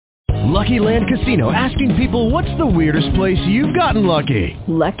Lucky Land Casino, asking people, what's the weirdest place you've gotten lucky?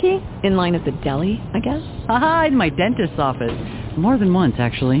 Lucky? In line at the deli, I guess? Aha, in my dentist's office. More than once,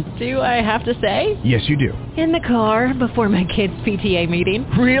 actually. Do I have to say? Yes, you do. In the car before my kids' PTA meeting.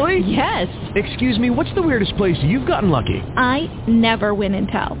 Really? Yes. Excuse me, what's the weirdest place you've gotten lucky? I never win and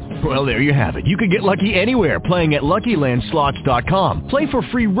tell. Well, there you have it. You can get lucky anywhere, playing at LuckyLandSlots.com. Play for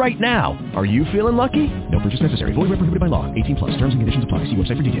free right now. Are you feeling lucky? No purchase necessary. Void where prohibited by law. 18 plus. Terms and conditions apply. See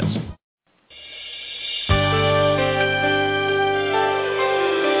website for details.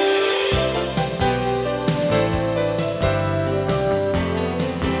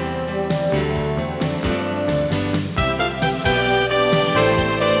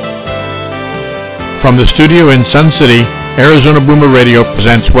 From the studio in Sun City, Arizona Boomer Radio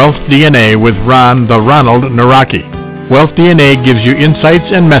presents Wealth DNA with Ron the Ronald Nawrocki. Wealth DNA gives you insights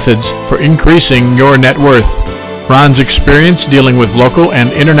and methods for increasing your net worth. Ron's experience dealing with local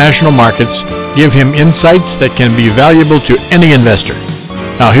and international markets give him insights that can be valuable to any investor.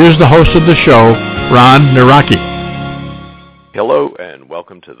 Now here's the host of the show, Ron Nawrocki. Hello and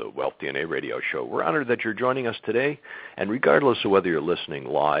welcome to the Wealth DNA Radio Show. We're honored that you're joining us today, and regardless of whether you're listening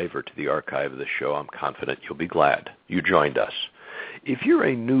live or to the archive of the show, I'm confident you'll be glad you joined us. If you're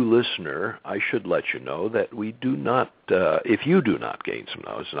a new listener, I should let you know that we do not, if you do not gain some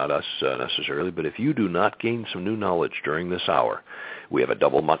knowledge, not us necessarily, but if you do not gain some new knowledge during this hour, we have a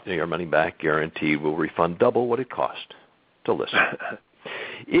double your money back guarantee. We'll refund double what it cost to listen.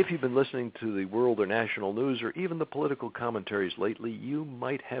 If you've been listening to the world or national news or even the political commentaries lately, you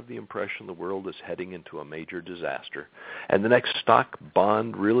might have the impression the world is heading into a major disaster, and the next stock,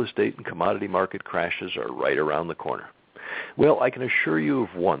 bond, real estate, and commodity market crashes are right around the corner. Well, I can assure you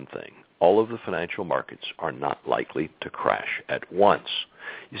of one thing. All of the financial markets are not likely to crash at once.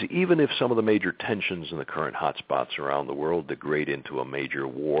 You see, even if some of the major tensions in the current hotspots around the world degrade into a major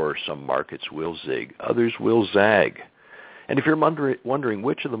war, some markets will zig, others will zag. And if you're wondering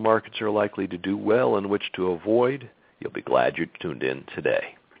which of the markets are likely to do well and which to avoid, you'll be glad you tuned in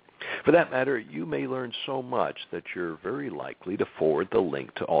today. For that matter, you may learn so much that you're very likely to forward the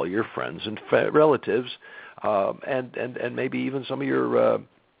link to all your friends and relatives, and maybe even some of your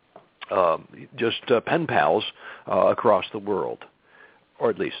pen pals across the world, or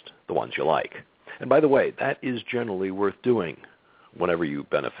at least the ones you like. And by the way, that is generally worth doing whenever you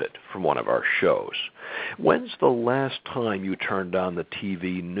benefit from one of our shows. When's the last time you turned on the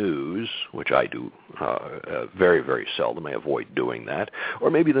TV news, which I do very, very seldom. I avoid doing that. Or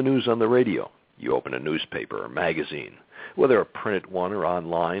maybe the news on the radio. You open a newspaper or magazine, whether a printed one or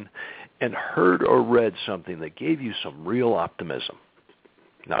online, and heard or read something that gave you some real optimism.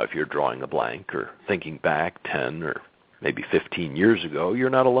 Now, if you're drawing a blank or thinking back 10 or maybe 15 years ago, you're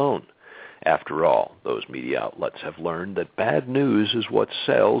not alone. After all, those media outlets have learned that bad news is what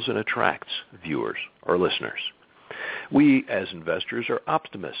sells and attracts viewers or listeners. We, as investors, are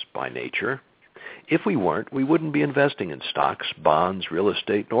optimists by nature. If we weren't, we wouldn't be investing in stocks, bonds, real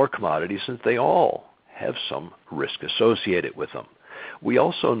estate, nor commodities, since they all have some risk associated with them. We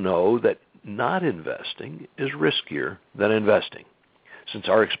also know that not investing is riskier than investing. Since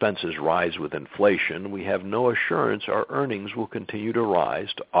our expenses rise with inflation, we have no assurance our earnings will continue to rise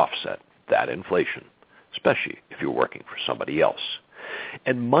to offset that inflation, especially if you're working for somebody else.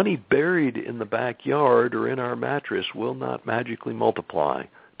 And money buried in the backyard or in our mattress will not magically multiply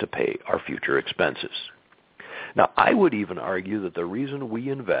to pay our future expenses. Now, I would even argue that the reason we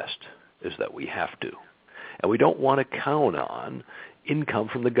invest is that we have to, and we don't want to count on income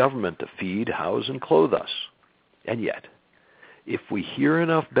from the government to feed, house, and clothe us. And yet, if we hear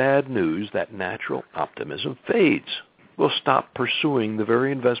enough bad news, that natural optimism fades. We'll stop pursuing the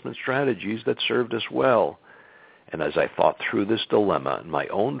very investment strategies that served us well. And as I thought through this dilemma and my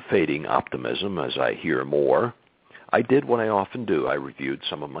own fading optimism as I hear more, I did what I often do. I reviewed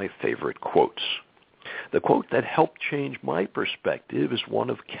some of my favorite quotes. The quote that helped change my perspective is one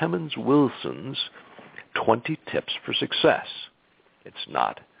of Kemmons Wilson's 20 Tips for Success. It's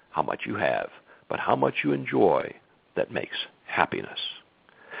not how much you have, but how much you enjoy that makes happiness.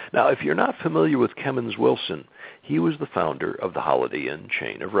 Now, if you're not familiar with Kemmons Wilson, he was the founder of the Holiday Inn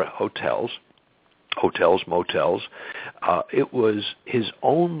chain of hotels, motels. It was his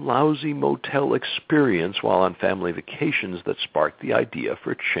own lousy motel experience while on family vacations that sparked the idea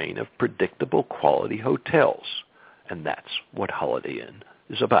for a chain of predictable quality hotels. And that's what Holiday Inn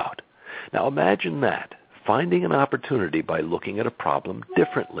is about. Now imagine that, finding an opportunity by looking at a problem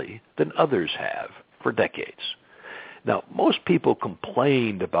differently than others have for decades. Now, most people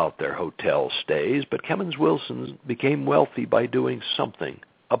complained about their hotel stays, but Kemmons Wilson became wealthy by doing something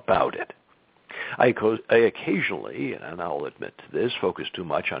about it. I occasionally, and I'll admit to this, focus too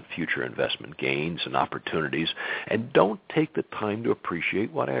much on future investment gains and opportunities and don't take the time to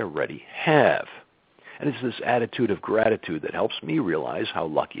appreciate what I already have. And it's this attitude of gratitude that helps me realize how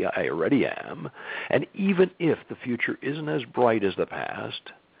lucky I already am. And even if the future isn't as bright as the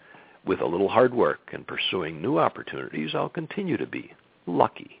past, with a little hard work and pursuing new opportunities, I'll continue to be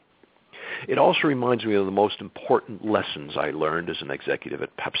lucky. It also reminds me of the most important lessons I learned as an executive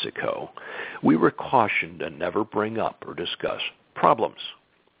at PepsiCo. We were cautioned to never bring up or discuss problems.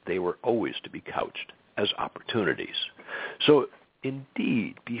 They were always to be couched as opportunities. So,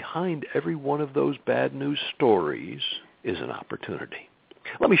 indeed, behind every one of those bad news stories is an opportunity.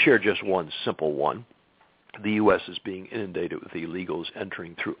 Let me share just one simple one. The U.S. is being inundated with illegals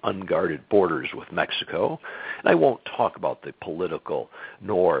entering through unguarded borders with Mexico. And I won't talk about the political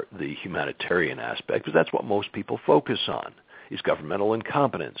nor the humanitarian aspect, because that's what most people focus on, is governmental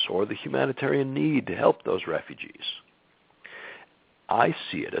incompetence or the humanitarian need to help those refugees. I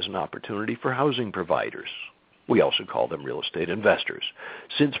see it as an opportunity for housing providers. We also call them real estate investors,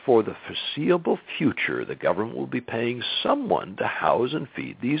 since for the foreseeable future, the government will be paying someone to house and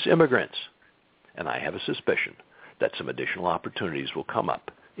feed these immigrants. And I have a suspicion that some additional opportunities will come up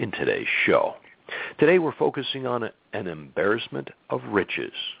in today's show. Today we're focusing on an embarrassment of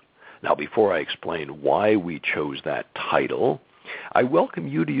riches. Now, before I explain why we chose that title, I welcome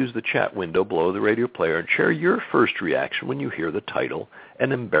you to use the chat window below the radio player and share your first reaction when you hear the title,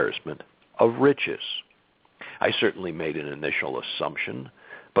 An Embarrassment of Riches. I certainly made an initial assumption,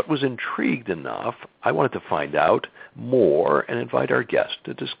 but was intrigued enough I wanted to find out more and invite our guest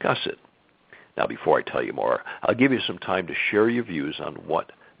to discuss it. Now, before I tell you more, I'll give you some time to share your views on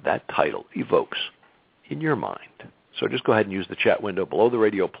what that title evokes in your mind. So just go ahead and use the chat window below the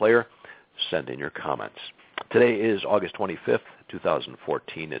radio player. Send in your comments. Today is August 25th,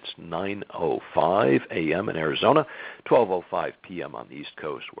 2014. It's 9:05 a.m. in Arizona, 12:05 p.m. on the East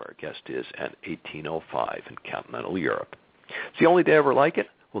Coast, where our guest is, and 18:05 in continental Europe. It's the only day ever like it.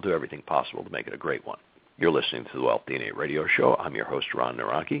 We'll do everything possible to make it a great one. You're listening to the Wealth DNA Radio Show. I'm your host, Ron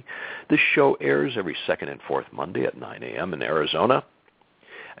Nawrocki. This show airs every second and fourth Monday at 9 a.m. in Arizona.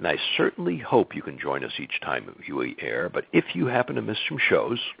 And I certainly hope you can join us each time we air. But if you happen to miss some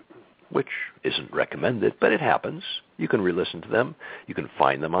shows, which isn't recommended, but it happens, you can re-listen to them. You can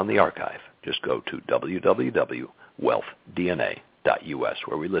find them on the archive. Just go to www.wealthdna.us,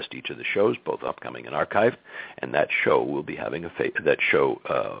 where we list each of the shows, both upcoming and archived, and that show will be having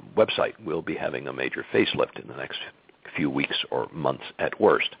website will be having a major facelift in the next few weeks or months at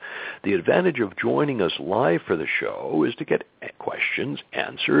worst. The advantage of joining us live for the show is to get questions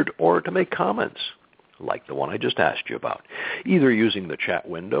answered or to make comments, like the one I just asked you about, either using the chat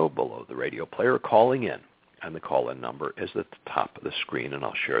window below the radio player or calling in. And the call-in number is at the top of the screen, and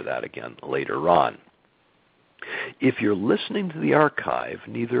I'll share that again later on. If you're listening to the archive,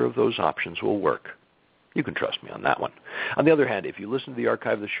 neither of those options will work. You can trust me on that one. On the other hand, if you listen to the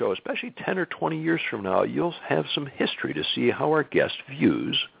archive of the show, especially 10 or 20 years from now, you'll have some history to see how our guest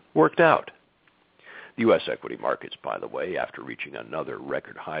views worked out. The U.S. equity markets, by the way, after reaching another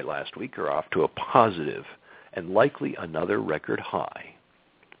record high last week, are off to a positive and likely another record high.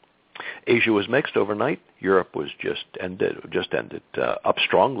 Asia was mixed overnight. Europe was just ended up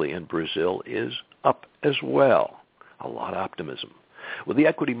strongly, and Brazil is up as well. A lot of optimism. Will the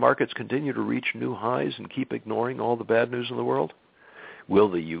equity markets continue to reach new highs and keep ignoring all the bad news in the world? Will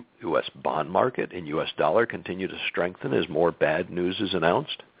the U.S. bond market and U.S. dollar continue to strengthen as more bad news is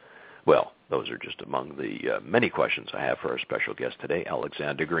announced? Well, those are just among the many questions I have for our special guest today,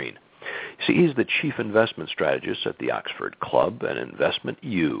 Alexander Green. See, he's the chief investment strategist at the Oxford Club and Investment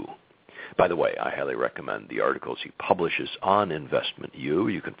U. By the way, I highly recommend the articles he publishes on Investment U.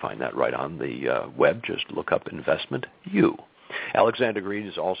 You can find that right on the web. Just look up Investment U. Alexander Green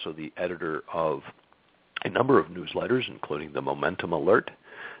is also the editor of a number of newsletters, including the Momentum Alert,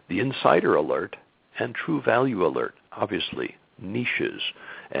 the Insider Alert, and True Value Alert. Obviously, niches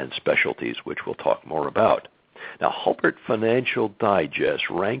and specialties, which we'll talk more about. Now, Hulbert Financial Digest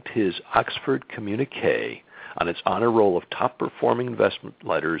ranked his Oxford communique on its honor roll of top-performing investment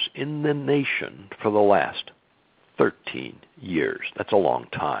letters in the nation for the last 13 years. That's a long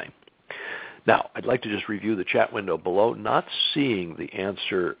time. Now, I'd like to just review the chat window below, not seeing the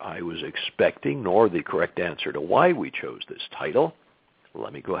answer I was expecting, nor the correct answer to why we chose this title.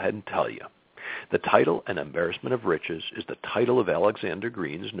 Let me go ahead and tell you. The title, An Embarrassment of Riches, is the title of Alexander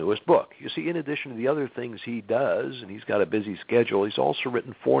Green's newest book. You see, in addition to the other things he does, and he's got a busy schedule, he's also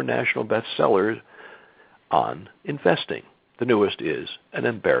written 4 national bestsellers on investing. The newest is An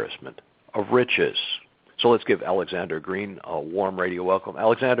Embarrassment of Riches. So let's give Alexander Green a warm radio welcome.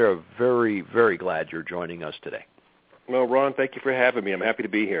 Alexander, I'm very, very glad you're joining us today. Well, Ron, thank you for having me. I'm happy to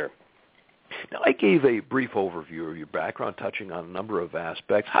be here. Now, I gave a brief overview of your background, touching on a number of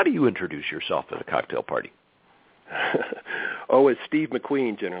aspects. How do you introduce yourself at a cocktail party? Oh, it's Steve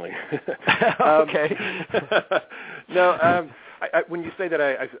McQueen, generally. Okay. No, when you say that,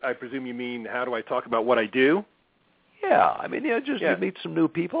 I presume you mean how do I talk about what I do? Yeah, I mean, you meet some new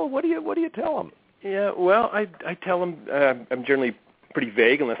people. What do you tell them? Yeah, well, I tell them I'm generally pretty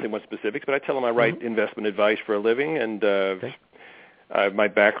vague unless they want specifics, but I tell them I write investment advice for a living, and my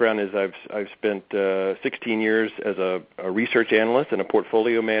background is I've spent 16 years as a research analyst and a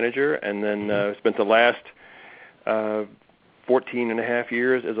portfolio manager, and then spent the last 14 and a half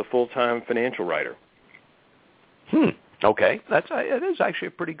years as a full-time financial writer. Okay, it is actually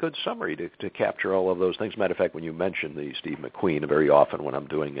a pretty good summary to capture all of those things. Matter of fact, when you mention the Steve McQueen, very often when I'm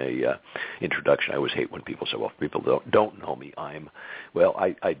doing a introduction, I always hate when people say, "Well, if people don't know me,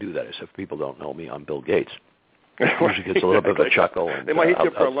 I do that. I say, if people don't know me, I'm Bill Gates." It usually gets a little bit of a chuckle. And, they might hit you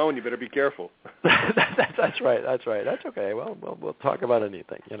up for a loan. You better be careful. That's right. That's okay. Well, we'll talk about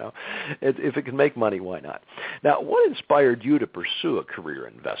anything. If it can make money, why not? Now, what inspired you to pursue a career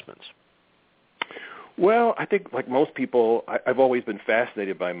in investments? Well, I think like most people, I've always been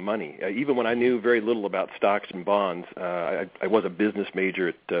fascinated by money. Even when I knew very little about stocks and bonds, I was a business major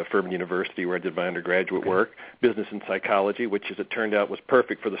at Furman University where I did my undergraduate work, business and psychology, which as it turned out was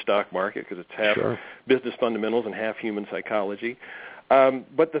perfect for the stock market because it's half business fundamentals and half human psychology.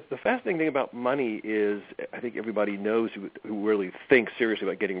 But the fascinating thing about money is I think everybody knows who really thinks seriously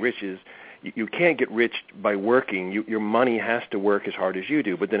about getting rich is you can't get rich by working. Your money has to work as hard as you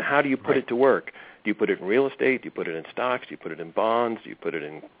do. But then how do you put it to work? Do you put it in real estate? Do you put it in stocks? Do you put it in bonds? Do you put it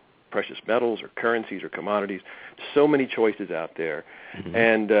in precious metals or currencies or commodities? So many choices out there.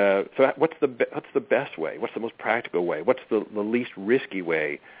 And so what's the best way? What's the most practical way? What's the least risky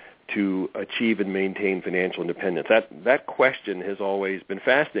way to achieve and maintain financial independence? That question has always been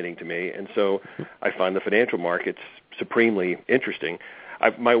fascinating to me, and so I find the financial markets supremely interesting.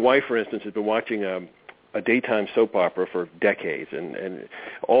 My wife, for instance, has been watching a daytime soap opera for decades, and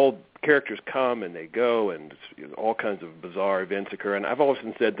all characters come and they go, and all kinds of bizarre events occur. And I've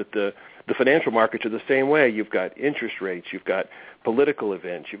often said that the financial markets are the same way. You've got interest rates, you've got political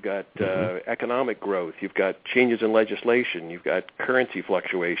events, you've got economic growth, you've got changes in legislation, you've got currency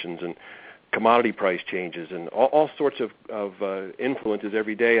fluctuations and commodity price changes, and all sorts of influences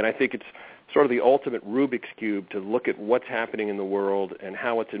every day. And I think it's sort of the ultimate Rubik's Cube to look at what's happening in the world and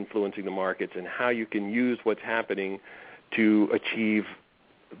how it's influencing the markets and how you can use what's happening to achieve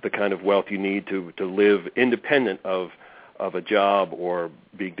the kind of wealth you need to live independent of a job or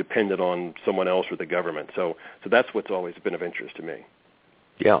being dependent on someone else or the government. So that's what's always been of interest to me.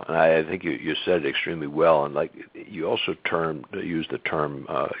 Yeah, I think you said it extremely well, and like you also used the term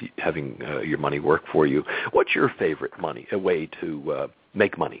having your money work for you. What's your favorite way to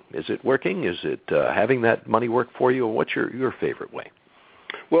make money? Is it working? Is it having that money work for you? Or what's your favorite way?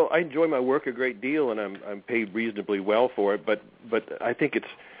 Well, I enjoy my work a great deal, and I'm paid reasonably well for it. But I think it's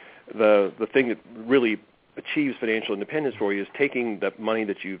the thing that really achieves financial independence for you is taking the money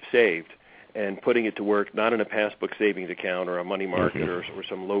that you've saved and putting it to work, not in a passbook savings account or a money market or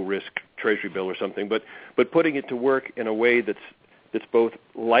some low-risk treasury bill or something, but putting it to work in a way that's both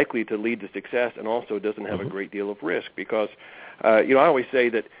likely to lead to success and also doesn't have a great deal of risk. Because, I always say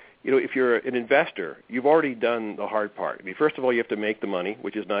that, if you're an investor, you've already done the hard part. I mean, first of all, you have to make the money,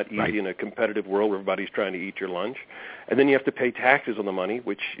 which is not easy in a competitive world where everybody's trying to eat your lunch. And then you have to pay taxes on the money,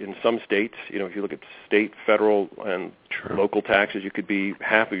 which in some states, if you look at state, federal, and local taxes, you could be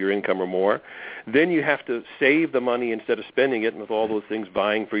half of your income or more. Then you have to save the money instead of spending it, and with all those things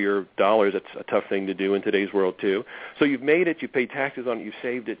vying for your dollars, that's a tough thing to do in today's world too. So you've made it, you pay taxes on it, you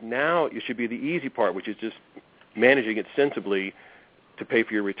saved it. Now it should be the easy part, which is just managing it sensibly to pay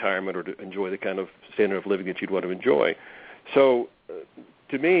for your retirement or to enjoy the kind of standard of living that you'd want to enjoy. So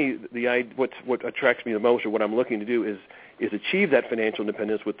to me, what attracts me the most, or what I'm looking to do, is achieve that financial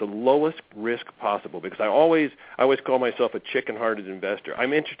independence with the lowest risk possible. Because I always call myself a chicken-hearted investor.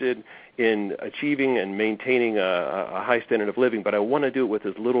 I'm interested in achieving and maintaining a high standard of living, but I want to do it with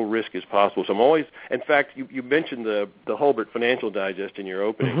as little risk as possible. So I'm always, in fact, you mentioned the Hulbert Financial Digest in your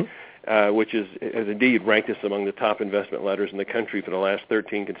opening, which has indeed ranked us among the top investment letters in the country for the last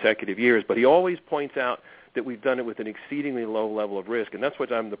 13 consecutive years. But he always points out that we've done it with an exceedingly low level of risk. And that's what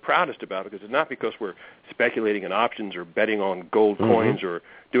I'm the proudest about, because it's not because we're speculating in options or betting on gold coins or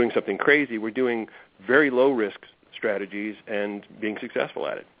doing something crazy. We're doing very low-risk strategies and being successful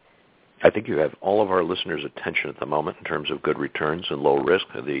at it. I think you have all of our listeners' attention at the moment in terms of good returns and low risk,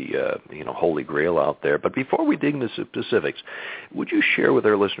 the holy grail out there. But before we dig into specifics, would you share with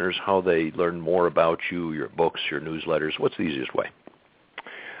our listeners how they learn more about you, your books, your newsletters? What's the easiest way?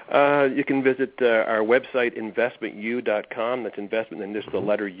 You can visit our website, investmentu.com. That's investment and just the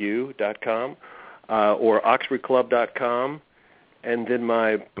letter U.com, or oxfordclub.com. And then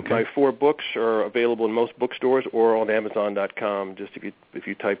my 4 books are available in most bookstores or on Amazon.com. Just if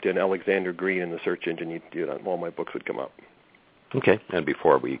you typed in Alexander Green in the search engine, all my books would come up. Okay. And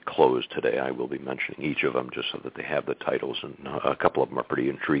before we close today, I will be mentioning each of them just so that they have the titles, and a couple of them are pretty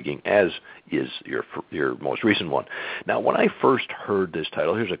intriguing, as is your most recent one. Now, when I first heard this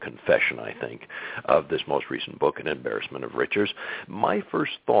title, here's a confession, I think, of this most recent book, An Embarrassment of Riches. My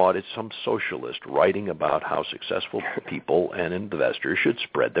first thought is some socialist writing about how successful people and investors should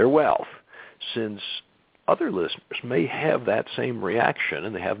spread their wealth, since other listeners may have that same reaction,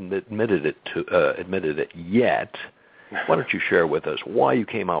 and they haven't admitted it yet. Why don't you share with us why you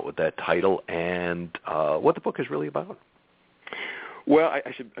came out with that title and what the book is really about? Well,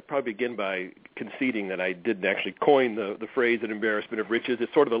 I should probably begin by conceding that I didn't actually coin the phrase "an embarrassment of riches."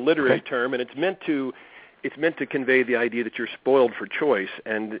 It's sort of a literary term, and it's meant to convey the idea that you're spoiled for choice.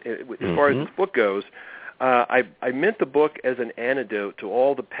 And as far as this book goes, I meant the book as an antidote to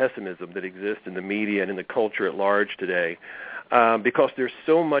all the pessimism that exists in the media and in the culture at large today. Because there's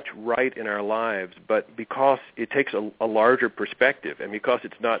so much right in our lives, but because it takes a larger perspective, and because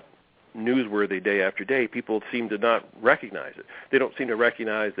it's not newsworthy day after day, people seem to not recognize it. They don't seem to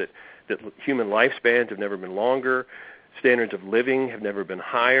recognize that human lifespans have never been longer, standards of living have never been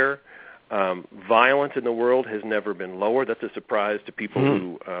higher, violence in the world has never been lower. That's a surprise to people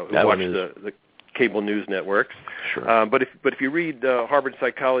who watch the cable news networks. Sure. But if you read Harvard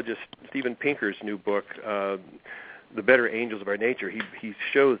psychologist Steven Pinker's new book, The Better Angels of Our Nature, he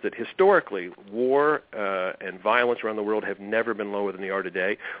shows that historically war and violence around the world have never been lower than they are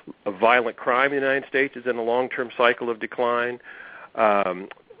today. A violent crime in the United States is in a long-term cycle of decline.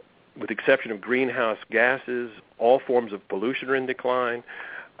 With the exception of greenhouse gases, all forms of pollution are in decline.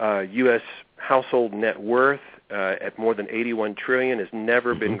 U.S. household net worth at more than $81 trillion has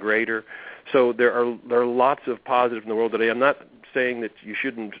never been greater. So there are lots of positives in the world today. I'm not saying that you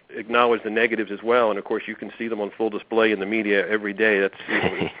shouldn't acknowledge the negatives as well, and of course you can see them on full display in the media every day. That's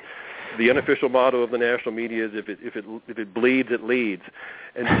the unofficial motto of the national media is if it bleeds, it leads.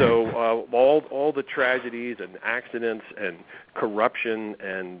 And so all the tragedies and accidents and corruption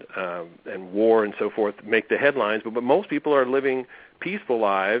and war and so forth make the headlines, but most people are living peaceful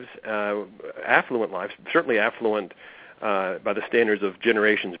lives, affluent lives, certainly affluent by the standards of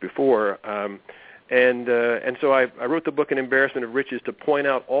generations before. And so I wrote the book, An Embarrassment of Riches, to point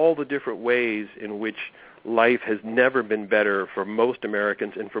out all the different ways in which life has never been better for most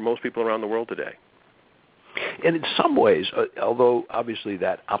Americans and for most people around the world today. And in some ways, although obviously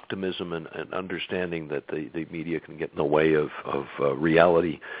that optimism and understanding that the media can get in the way of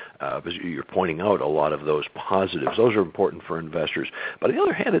reality, because you're pointing out a lot of those positives, those are important for investors. But on the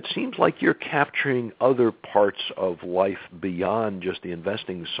other hand, it seems like you're capturing other parts of life beyond just the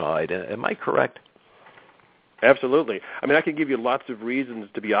investing side. Am I correct? Absolutely. I mean, I can give you lots of reasons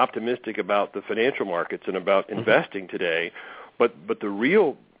to be optimistic about the financial markets and about investing today, but the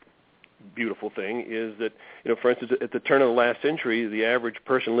real beautiful thing is that, for instance, at the turn of the last century, the average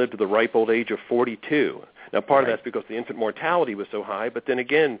person lived to the ripe old age of 42. Now, part of that's because the infant mortality was so high, but then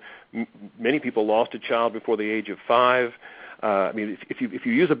again, many people lost a child before the age of 5. I mean, if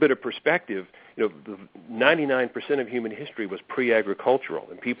you use a bit of perspective, 99% of human history was pre-agricultural,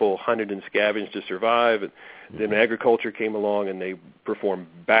 and people hunted and scavenged to survive. And then agriculture came along, and they performed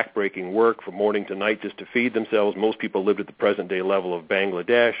backbreaking work from morning to night just to feed themselves. Most people lived at the present-day level of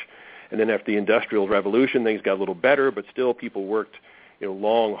Bangladesh. And then after the Industrial Revolution, things got a little better, but still people worked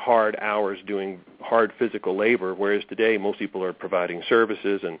long, hard hours doing hard physical labor, whereas today most people are providing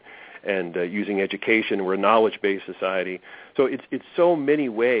services and using education. We're a knowledge-based society. So it's so many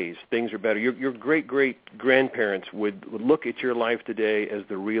ways things are better. Your great-great-grandparents would look at your life today as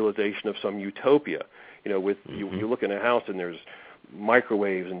the realization of some utopia. You look in a house and there's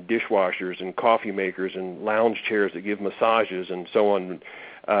microwaves and dishwashers and coffee makers and lounge chairs that give massages and so on.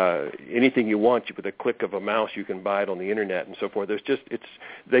 Anything you want, with a click of a mouse, you can buy it on the internet and so forth.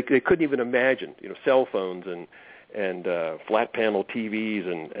 They couldn't even imagine, cell phones and flat panel TVs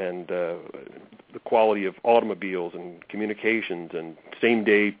and the quality of automobiles and communications and same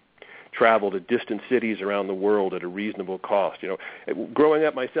day travel to distant cities around the world at a reasonable cost. Growing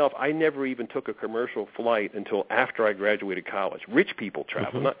up myself, I never even took a commercial flight until after I graduated college. Rich people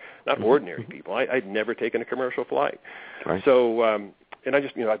travel, not ordinary people. I'd never taken a commercial flight. Right. So and I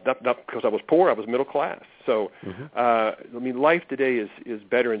just, not because I was poor, I was middle class. So, life today is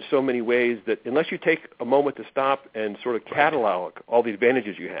better in so many ways that unless you take a moment to stop and sort of catalog all the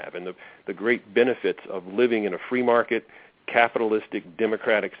advantages you have and the great benefits of living in a free market, capitalistic,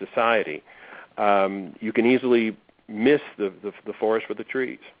 democratic society, you can easily miss the forest for the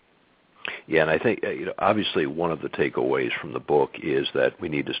trees. Yeah, and I think, obviously one of the takeaways from the book is that we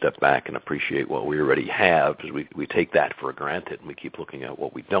need to step back and appreciate what we already have, because we take that for granted and we keep looking at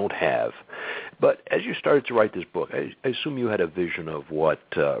what we don't have. But as you started to write this book, I assume you had a vision of what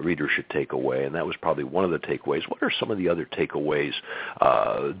readers should take away, and that was probably one of the takeaways. What are some of the other takeaways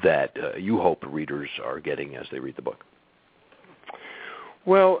that you hope readers are getting as they read the book?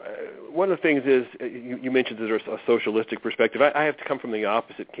 Well, one of the things is, you mentioned there's a socialistic perspective. I have to come from the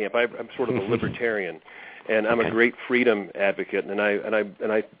opposite camp. I'm sort of a libertarian, and I'm a great freedom advocate, and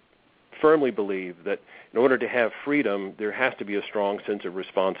I firmly believe that in order to have freedom, there has to be a strong sense of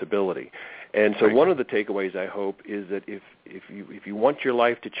responsibility. And so one of the takeaways, I hope, is that if you want your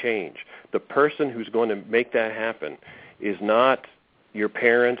life to change, the person who's going to make that happen is not your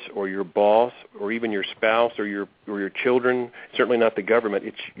parents or your boss or even your spouse or your children, certainly not the government,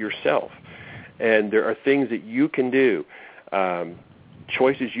 it's yourself. And there are things that you can do,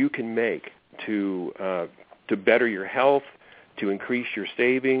 choices you can make to better your health, to increase your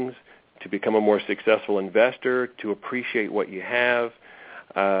savings, to become a more successful investor, to appreciate what you have.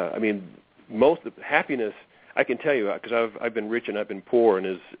 Most of the happiness, I can tell you, because I've been rich and I've been poor, and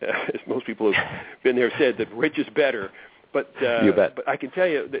as most people have been there said, that rich is better. But you bet. But I can tell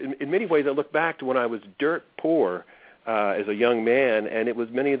you, in many ways, I look back to when I was dirt poor as a young man, and it was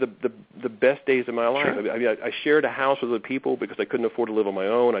many of the best days of my life. Sure. I shared a house with other people because I couldn't afford to live on my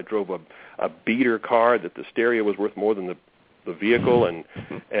own. I drove a beater car that the stereo was worth more than the vehicle, and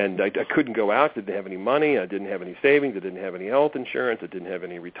I couldn't go out. Didn't have any money. I didn't have any savings. I didn't have any health insurance. I didn't have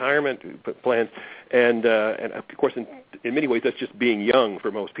any retirement plans. And of course, in many ways, that's just being young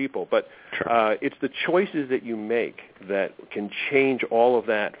for most people. But it's the choices that you make that can change all of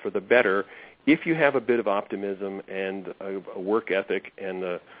that for the better if you have a bit of optimism and a work ethic and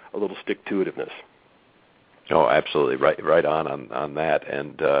a little stick-to-itiveness. Oh, absolutely, right on that.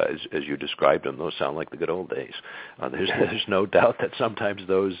 And as you described them, those sound like the good old days. There's no doubt that sometimes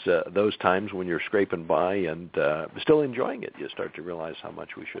those times when you're scraping by and still enjoying it, you start to realize how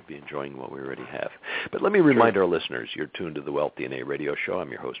much we should be enjoying what we already have. But let me remind our listeners, you're tuned to the Wealth DNA radio show.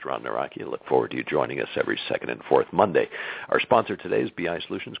 I'm your host, Ron Nawrocki. I look forward to you joining us every second and fourth Monday. Our sponsor today is BI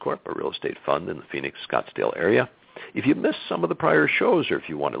Solutions Corp., a real estate fund in the Phoenix, Scottsdale area. If you missed some of the prior shows, or if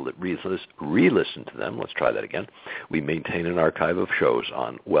you want to re-listen to them, let's try that again. We maintain an archive of shows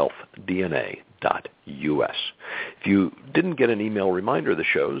on wealthdna.us. If you didn't get an email reminder of the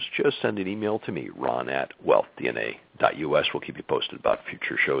shows, just send an email to me, ron@wealthdna.us. We'll keep you posted about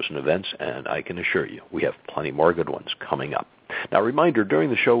future shows and events, and I can assure you we have plenty more good ones coming up. Now, a reminder, during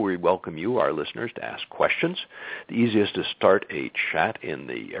the show, we welcome you, our listeners, to ask questions. The easiest is to start a chat in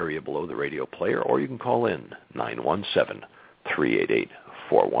the area below the radio player, or you can call in 917-388-4162,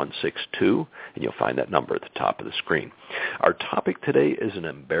 and you'll find that number at the top of the screen. Our topic today is an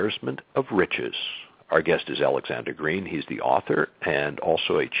embarrassment of riches. Our guest is Alexander Green. He's the author and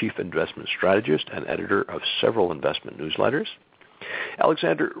also a chief investment strategist and editor of several investment newsletters.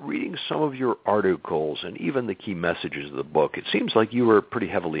 Alexander, reading some of your articles and even the key messages of the book, it seems like you were pretty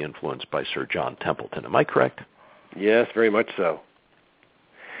heavily influenced by Sir John Templeton. Am I correct? Yes, very much so.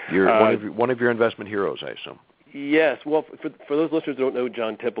 You're one of your investment heroes, I assume. Yes. Well, for those listeners who don't know who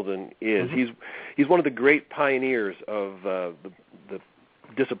John Templeton is, he's one of the great pioneers of the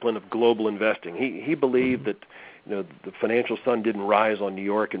discipline of global investing. He believed that the financial sun didn't rise on New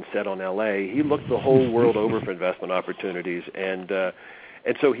York and set on L.A. He looked the whole world over for investment opportunities, and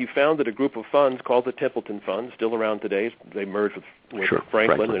so he founded a group of funds called the Templeton Funds, still around today. They merged with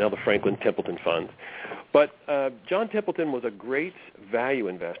Franklin. They're now the Franklin Templeton Funds. But John Templeton was a great value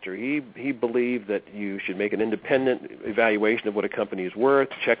investor. He believed that you should make an independent evaluation of what a company is worth,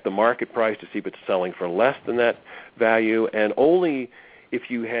 check the market price to see if it's selling for less than that value, and only if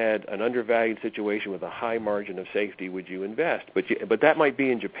you had an undervalued situation with a high margin of safety would you invest. But that might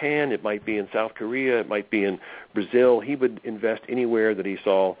be in Japan, it might be in South Korea, it might be in Brazil. He would invest anywhere that he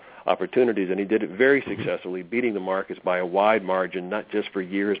saw opportunities, and he did it very successfully, beating the markets by a wide margin, not just for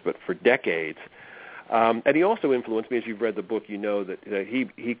years but for decades. And he also influenced me. As you've read the book, you know that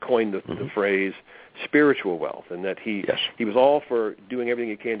he coined the phrase spiritual wealth, and that he was all for doing everything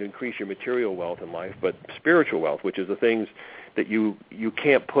he can to increase your material wealth in life, but spiritual wealth, which is the things that you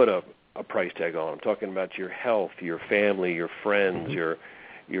can't put a price tag on. I'm talking about your health, your family, your friends, your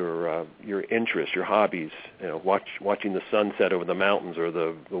your interests, your hobbies, watching the sunset over the mountains or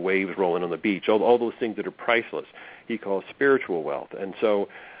the waves rolling on the beach, all those things that are priceless, he calls spiritual wealth. And so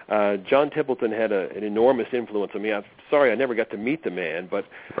John Templeton had an enormous influence on me. I'm sorry I never got to meet the man, but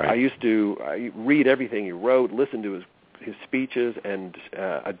right. I read everything he wrote, listened to his speeches, and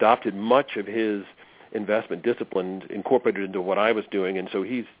adopted much of his investment discipline, incorporated into what I was doing. And so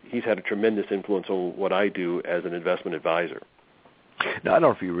he's had a tremendous influence on what I do as an investment advisor. Now, I don't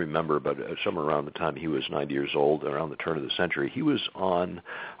know if you remember, but somewhere around the time he was 90 years old, around the turn of the century, he was on,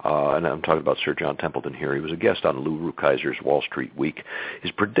 and I'm talking about Sir John Templeton here, he was a guest on Lou Rukeyser's Wall Street Week.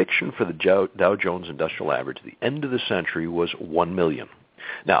 His prediction for the Dow Jones Industrial Average at the end of the century was 1 million.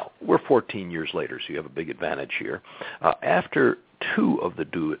 Now, we're 14 years later, so you have a big advantage here. After two of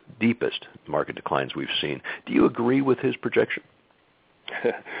the deepest market declines we've seen, do you agree with his projection?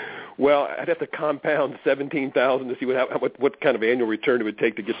 Well, I'd have to compound 17,000 to see what kind of annual return it would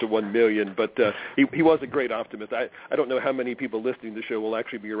take to get to 1 million. But he was a great optimist. I don't know how many people listening to the show will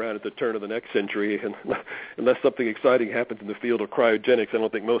actually be around at the turn of the next century, and unless something exciting happens in the field of cryogenics, I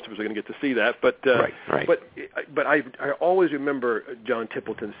don't think most of us are going to get to see that. But right. But I always remember John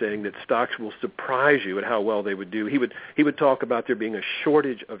Templeton saying that stocks will surprise you at how well they would do. He would talk about there being a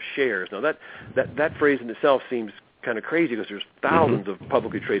shortage of shares. Now that phrase in itself seems kind of crazy because there's thousands of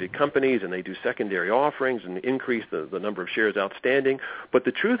publicly traded companies, and they do secondary offerings and increase the number of shares outstanding. But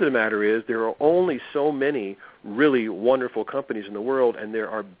the truth of the matter is there are only so many really wonderful companies in the world, and there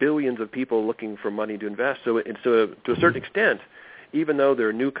are billions of people looking for money to invest. So to a certain extent, even though there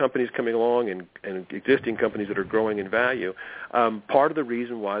are new companies coming along and existing companies that are growing in value, part of the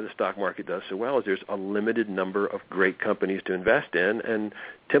reason why the stock market does so well is there's a limited number of great companies to invest in, and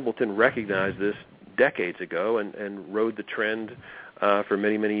Templeton recognized this decades ago and rode the trend for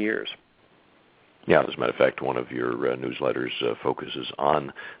many, many years. Yeah, as a matter of fact, one of your newsletters focuses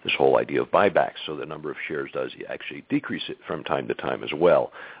on this whole idea of buybacks, so the number of shares does actually decrease it from time to time as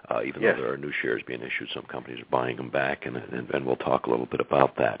well. Even though there are new shares being issued, some companies are buying them back, and we'll talk a little bit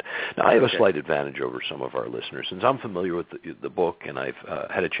about that. Now, I have a slight advantage over some of our listeners. Since I'm familiar with the book and I've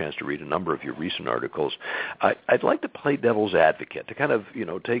had a chance to read a number of your recent articles, I'd like to play devil's advocate to kind of,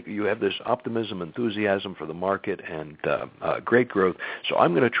 you have this optimism, enthusiasm for the market and great growth, so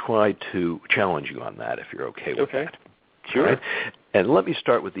I'm going to try to challenge you on that if you're okay with that. Sure. Right? And let me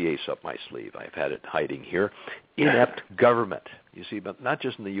start with the ace up my sleeve. I've had it hiding here. Inept government. You see, but not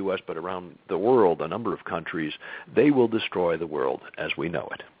just in the U.S., but around the world, a number of countries, they will destroy the world as we know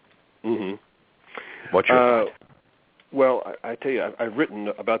it. Mm-hmm. What's your thought? Well, I tell you, I've written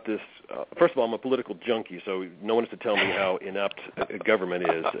about this. First of all, I'm a political junkie, so no one has to tell me how inept government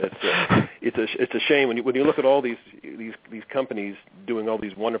is. It's a shame when you look at all these companies doing all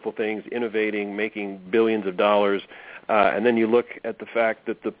these wonderful things, innovating, making billions of dollars, and then you look at the fact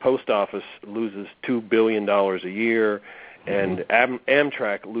that the post office loses $2 billion a year, and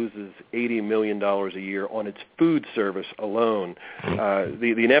Amtrak loses $80 million a year on its food service alone.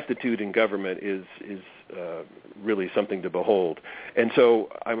 The ineptitude in government is really something to behold. And so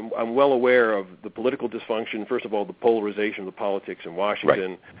I'm well aware of the political dysfunction. First of all, the polarization of the politics in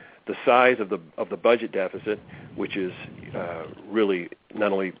Washington, the size of the budget deficit, which is really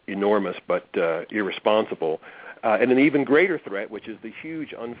not only enormous but irresponsible, and an even greater threat, which is the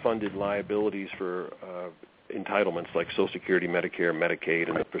huge unfunded liabilities for entitlements like Social Security, Medicare, Medicaid,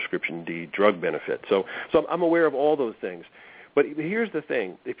 and the prescription D drug benefit. So I'm aware of all those things. But here's the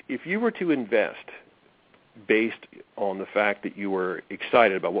thing. If you were to invest based on the fact that you were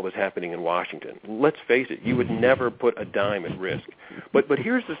excited about what was happening in Washington, let's face it, you would never put a dime at risk. But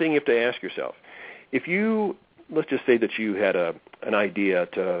here's the thing you have to ask yourself. Let's just say that you had an idea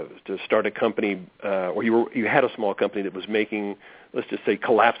to start a company, or you had a small company that was making, let's just say,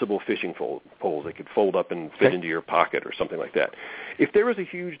 collapsible fishing poles. They could fold up and fit into your pocket or something like that. If there was a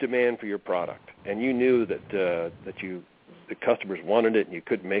huge demand for your product and you knew that the customers wanted it and you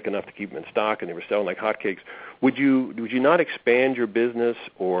couldn't make enough to keep them in stock and they were selling like hotcakes, would you not expand your business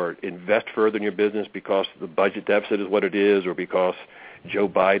or invest further in your business because the budget deficit is what it is, or because Joe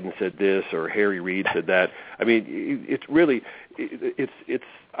Biden said this or Harry Reid said that? I mean, it's really,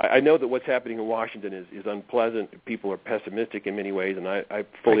 I know that what's happening in Washington is unpleasant. People are pessimistic in many ways, and I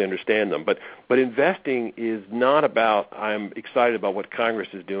fully understand them. But investing is not about, I'm excited about what Congress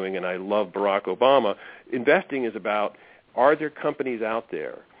is doing and I love Barack Obama. Investing is about, are there companies out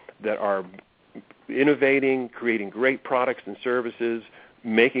there that are innovating, creating great products and services,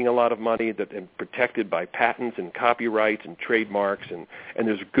 making a lot of money, and protected by patents and copyrights and trademarks, and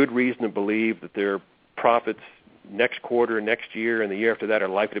there's good reason to believe that their profits next quarter, next year, and the year after that are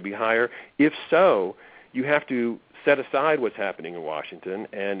likely to be higher? If so, you have to set aside what's happening in Washington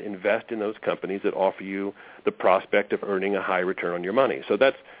and invest in those companies that offer you the prospect of earning a high return on your money. So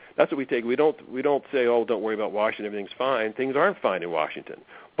that's what we take. We don't say, oh, don't worry about Washington, everything's fine. Things aren't fine in Washington.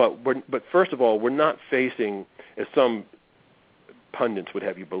 But first of all, we're not facing, as some pundits would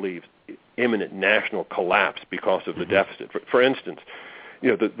have you believe, imminent national collapse because of the deficit. For instance,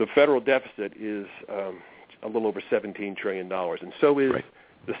 the federal deficit is a little over $17 trillion, and so is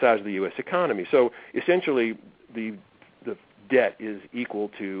the size of the U.S. economy. So essentially, the debt is equal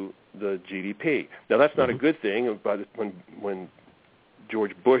to the GDP. Now, that's not a good thing. But when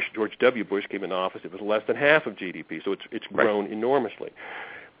George W. Bush came into office, it was less than half of GDP, so it's grown enormously.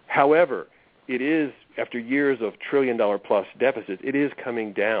 However, it is, after years of trillion-dollar-plus deficits, it is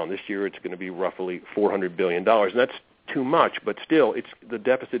coming down. This year it's going to be roughly $400 billion, and that's too much, but still,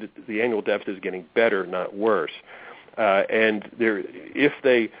 the annual deficit is getting better, not worse. And if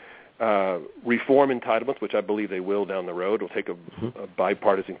they reform entitlements, which I believe they will down the road, it'll take a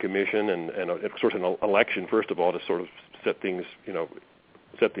bipartisan commission and sort of an election, first of all, to sort of set things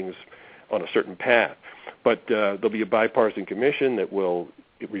on a certain path. But there'll be a bipartisan commission that will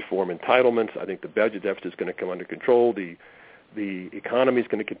reform entitlements. I think the budget deficit is going to come under control. The economy is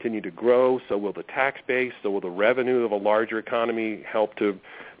going to continue to grow. So will the tax base. So will the revenue of a larger economy help to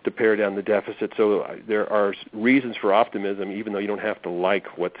pare down the deficit. So there are reasons for optimism, even though you don't have to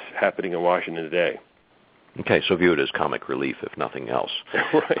like what's happening in Washington today. Okay, so view it as comic relief, if nothing else.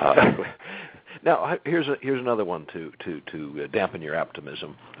 Right, exactly. Now, here's another one to dampen your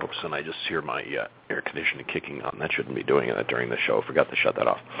optimism. Oops, and I just hear my air conditioning kicking on. That shouldn't be doing that during the show. Forgot to shut that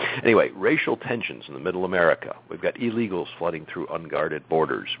off. Anyway, racial tensions in the Middle America. We've got illegals flooding through unguarded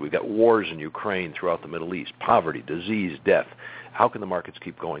borders. We've got wars in Ukraine, throughout the Middle East, poverty, disease, death. How can the markets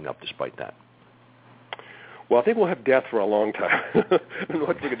keep going up despite that? Well, I think we'll have death for a long time. I don't know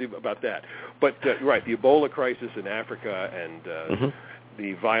what we're going to do about that. But, the Ebola crisis in Africa and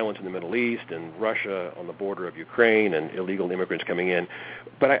the violence in the Middle East and Russia on the border of Ukraine and illegal immigrants coming in.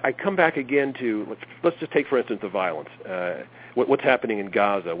 But I come back again to, let's just take, for instance, the violence. What's happening in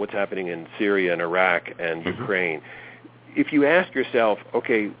Gaza, what's happening in Syria and Iraq and Ukraine. If you ask yourself,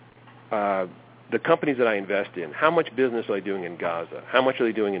 okay, the companies that I invest in, how much business are they doing in Gaza? How much are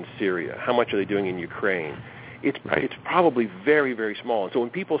they doing in Syria? How much are they doing in Ukraine? It's probably very, very small. And so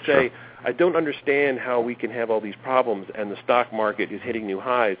when people say, I don't understand how we can have all these problems and the stock market is hitting new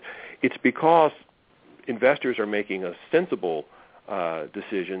highs, it's because investors are making a sensible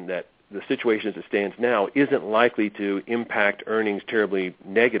decision that the situation as it stands now isn't likely to impact earnings terribly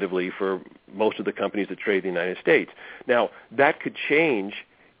negatively for most of the companies that trade in the United States. Now, that could change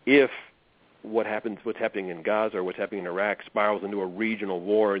if what's happening in Gaza or what's happening in Iraq spirals into a regional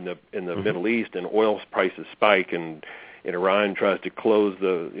war in the Middle East, and oil prices spike, and Iran tries to close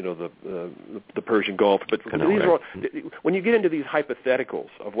the Persian Gulf. But when you get into these hypotheticals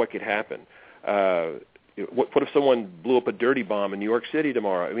of what could happen, what if someone blew up a dirty bomb in New York City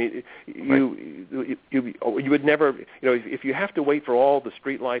tomorrow? I mean, you would never, if you have to wait for all the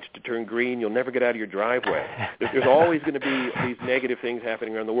street lights to turn green, you'll never get out of your driveway. There's always going to be these negative things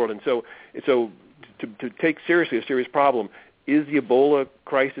happening around the world. And so to take seriously a serious problem, is the Ebola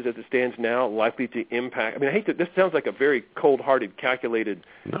crisis as it stands now likely to impact? I mean, this sounds like a very cold-hearted, calculated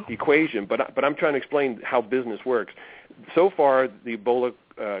equation, but I'm trying to explain how business works. So far, the Ebola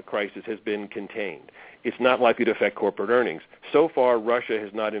crisis has been contained. It's not likely to affect corporate earnings. So far, Russia has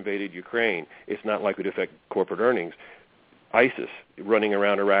not invaded Ukraine. It's not likely to affect corporate earnings. ISIS running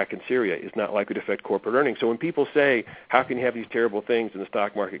around Iraq and Syria is not likely to affect corporate earnings. So when people say, how can you have these terrible things and the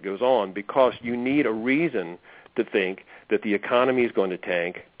stock market goes on? Because you need a reason to think that the economy is going to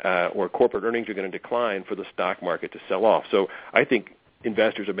tank or corporate earnings are going to decline for the stock market to sell off. So I think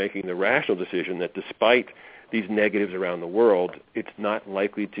investors are making the rational decision that despite these negatives around the world, it's not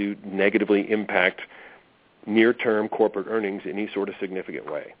likely to negatively impact near-term corporate earnings in any sort of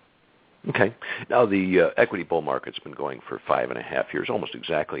significant way. Okay. Now, the equity bull market's been going for 5.5 years, almost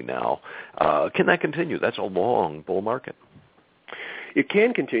exactly now. Can that continue? That's a long bull market. It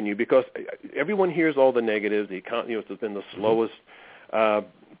can continue because everyone hears all the negatives. The economy has been the slowest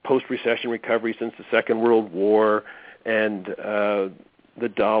post-recession recovery since the Second World War, and the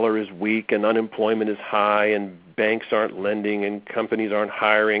dollar is weak, and unemployment is high, and banks aren't lending, and companies aren't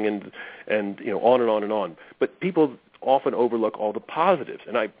hiring, and on and on and on. But people often overlook all the positives.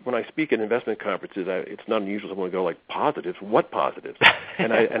 And when I speak at investment conferences, it's not unusual for someone to go like, positives? What positives?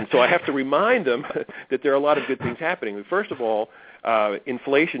 and so I have to remind them that there are a lot of good things happening. First of all,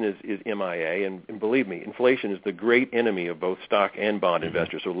 inflation is MIA, and believe me, inflation is the great enemy of both stock and bond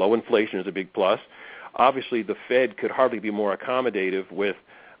investors. So low inflation is a big plus. Obviously, the Fed could hardly be more accommodative with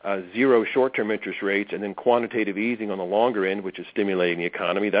zero short-term interest rates, and then quantitative easing on the longer end, which is stimulating the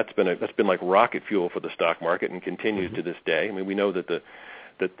economy. That's been like rocket fuel for the stock market and continues to this day. I mean, we know that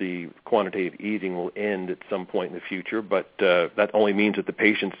the quantitative easing will end at some point in the future, but that only means that the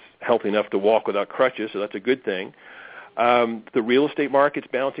patient's healthy enough to walk without crutches, so that's a good thing. The real estate market's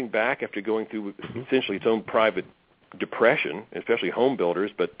bouncing back after going through essentially its own private depression, especially home builders,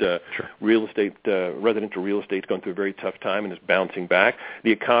 but real estate, residential real estate's going through a very tough time and is bouncing back.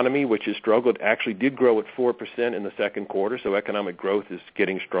 The economy, which has struggled, actually did grow at 4% in the second quarter, so economic growth is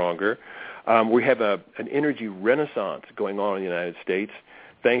getting stronger. We have an energy renaissance going on in the United States.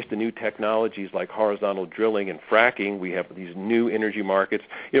 Thanks to new technologies like horizontal drilling and fracking, we have these new energy markets.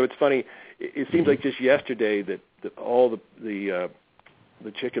 You know, it's funny. It seems like just yesterday that all the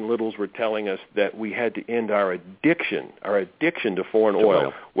Chicken Littles were telling us that we had to end our addiction to foreign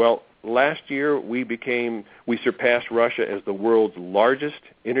oil. Well, last year we surpassed Russia as the world's largest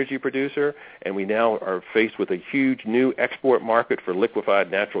energy producer, and we now are faced with a huge new export market for liquefied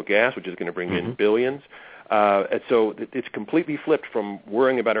natural gas, which is going to bring in billions. And so it's completely flipped from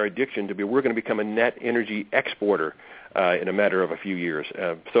worrying about our addiction to we're going to become a net energy exporter in a matter of a few years.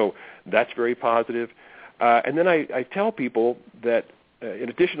 So that's very positive. And then I tell people that in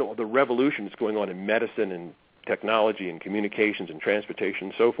addition to the revolution that's going on in medicine and technology and communications and transportation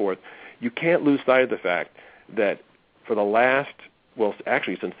and so forth, you can't lose sight of the fact that for the last,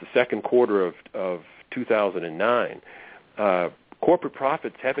 actually since the second quarter of 2009, corporate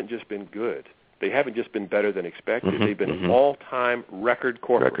profits haven't just been good. They haven't just been better than expected. They've been all-time record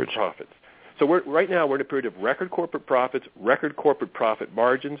corporate profits. So right now we're in a period of record corporate profits, record corporate profit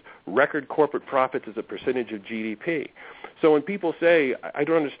margins, record corporate profits as a percentage of GDP. So when people say, I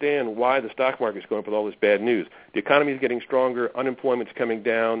don't understand why the stock market is going up with all this bad news, the economy is getting stronger, unemployment's coming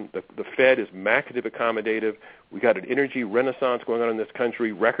down, the Fed is massive accommodative, we got an energy renaissance going on in this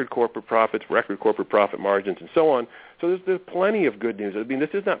country, record corporate profits, record corporate profit margins, and so on. So there's plenty of good news. I mean, this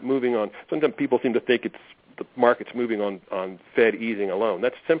is not moving on. Sometimes people seem to think the market's moving on Fed easing alone.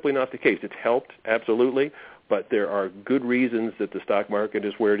 That's simply not the case. It's helped, absolutely, but there are good reasons that the stock market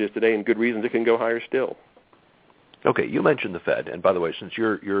is where it is today and good reasons it can go higher still. Okay, you mentioned the Fed, and by the way, since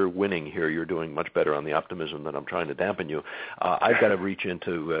you're winning here, you're doing much better on the optimism than I'm trying to dampen you. I've got to reach in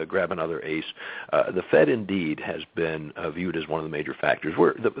to grab another ace. The Fed indeed has been viewed as one of the major factors.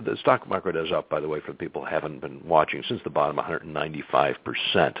 The stock market is up, by the way, for the people who haven't been watching, since the bottom 195%,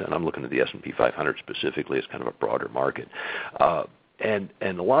 and I'm looking at the S&P 500 specifically as kind of a broader market. And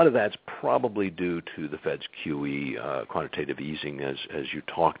a lot of that's probably due to the Fed's QE, quantitative easing, as you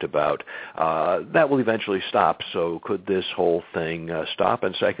talked about. That will eventually stop. So could this whole thing stop?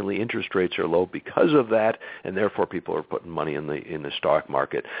 And secondly, interest rates are low because of that, and therefore people are putting money in the stock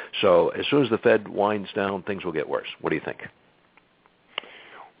market. So as soon as the Fed winds down, things will get worse. What do you think?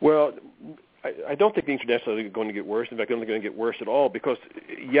 Well, I don't think things are necessarily going to get worse. In fact, I don't think they're going to get worse at all because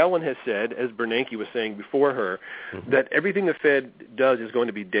Yellen has said, as Bernanke was saying before her, that everything the Fed does is going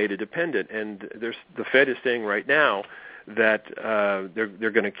to be data dependent. And the Fed is saying right now that they're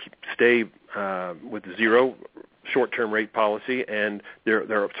going to stay with zero short-term rate policy, and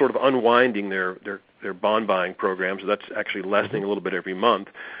they're sort of unwinding their bond buying programs. So that's actually lessening a little bit every month.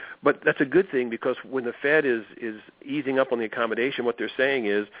 But that's a good thing because when the Fed is easing up on the accommodation, what they're saying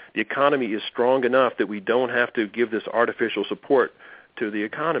is the economy is strong enough that we don't have to give this artificial support to the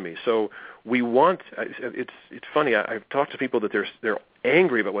economy. So we want it's funny. I've talked to people that they're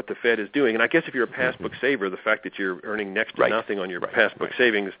angry about what the Fed is doing, and I guess if you're a passbook saver, the fact that you're earning next to nothing on your passbook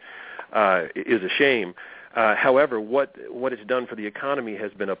savings is a shame. However, what it's done for the economy has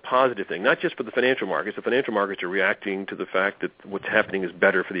been a positive thing, not just for the financial markets. The financial markets are reacting to the fact that what's happening is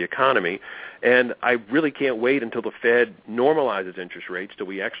better for the economy. And I really can't wait until the Fed normalizes interest rates till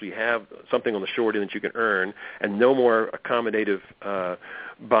we actually have something on the short end that you can earn and no more accommodative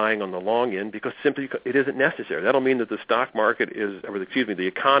buying on the long end because simply it isn't necessary. That'll mean that the stock market the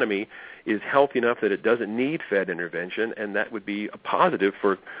economy is healthy enough that it doesn't need Fed intervention, and that would be a positive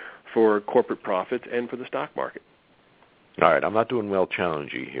for corporate profits and for the stock market. All right, I'm not doing well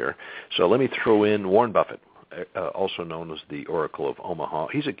challenging here, so let me throw in Warren Buffett, also known as the Oracle of Omaha.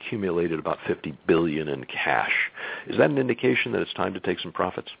 He's accumulated about $50 billion in cash. Is that an indication that it's time to take some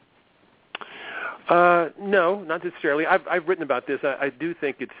profits? No, not necessarily. I've written about this. I do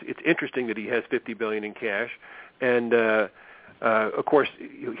think it's interesting that he has $50 billion in cash, and of course,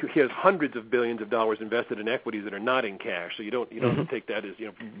 he has hundreds of billions of dollars invested in equities that are not in cash. So you don't take that as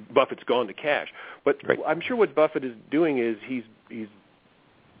Buffett's gone to cash. But I'm sure what Buffett is doing is he's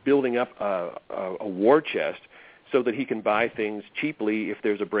building up a war chest so that he can buy things cheaply if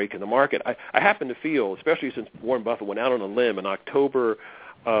there's a break in the market. I happen to feel, especially since Warren Buffett went out on a limb in October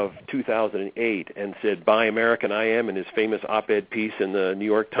of 2008 and said, "Buy American I Am," in his famous op-ed piece in the New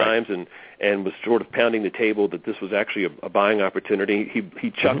York Times, and was sort of pounding the table that this was actually a buying opportunity.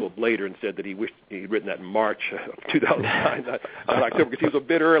 He chuckled later and said that he wished he'd written that in March of 2009, not October, because he was a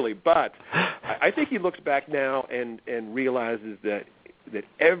bit early. But I think he looks back now and realizes that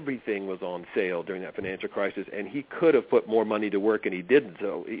everything was on sale during that financial crisis, and he could have put more money to work, and he didn't.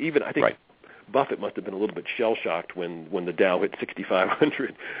 So even I think Buffett must have been a little bit shell-shocked when the Dow hit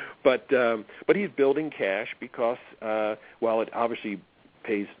 6,500. But he's building cash because while it obviously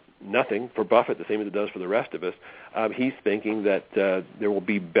pays nothing for Buffett, the same as it does for the rest of us, he's thinking that there will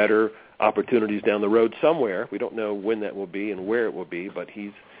be better opportunities down the road somewhere. We don't know when that will be and where it will be, but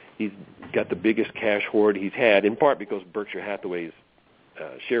he's got the biggest cash hoard he's had, in part because Berkshire Hathaway's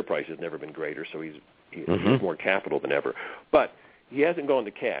share price has never been greater, so he has more capital than ever. But he hasn't gone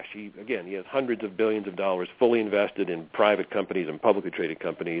to cash. He has hundreds of billions of dollars fully invested in private companies and publicly traded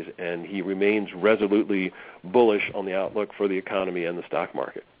companies, and he remains resolutely bullish on the outlook for the economy and the stock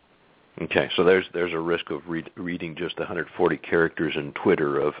market. Okay, so there's a risk of reading just 140 characters in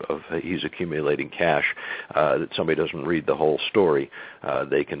Twitter of he's accumulating cash, that somebody doesn't read the whole story.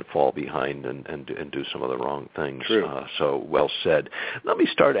 They can fall behind and do some of the wrong things. True. So well said. Let me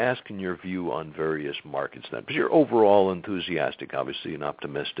start asking your view on various markets then, because you're overall enthusiastic, obviously, and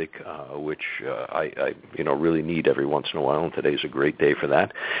optimistic, which I really need every once in a while, and today's a great day for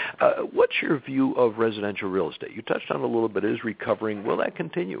that. What's your view of residential real estate? You touched on it a little bit. It is recovering. Will that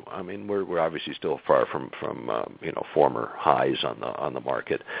continue? I mean, we're obviously still far from former highs on the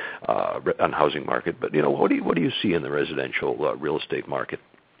market, on housing market. But what do you see in the residential real estate market?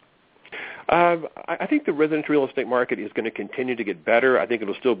 I think the residential real estate market is going to continue to get better. I think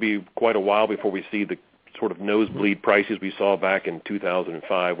it'll still be quite a while before we see the sort of nosebleed prices we saw back in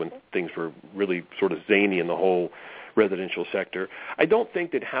 2005 when things were really sort of zany in the whole residential sector. I don't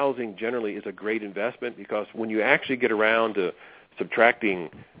think that housing generally is a great investment, because when you actually get around to subtracting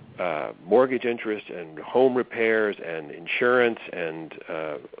mortgage interest and home repairs and insurance and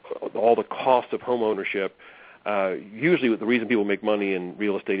all the costs of home ownership, usually the reason people make money in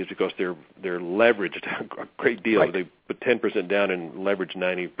real estate is because they're leveraged a great deal. Right. They put 10% down and leverage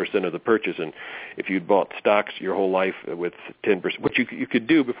 90% of the purchase. And if you'd bought stocks your whole life with 10%, which you could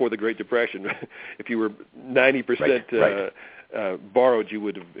do before the Great Depression, if you were 90% borrowed, you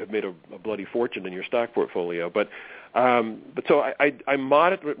would have made a bloody fortune in your stock portfolio. But so I'm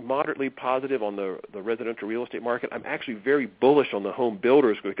moderately positive on the residential real estate market. I'm actually very bullish on the home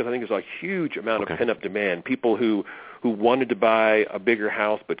builders, because I think there's a huge amount of pent-up demand. People who wanted to buy a bigger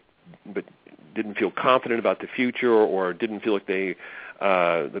house but didn't feel confident about the future, or didn't feel like the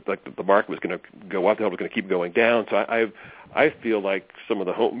market was going to go up, the hell was going to keep going down. So I feel like some of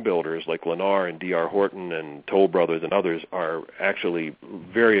the home builders like Lennar and D.R. Horton and Toll Brothers and others are actually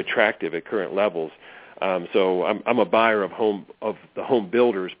very attractive at current levels. So I'm a buyer of the home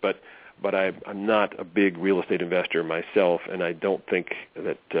builders, but I'm not a big real estate investor myself, and I don't think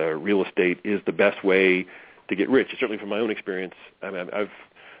that real estate is the best way to get rich. Certainly from my own experience, the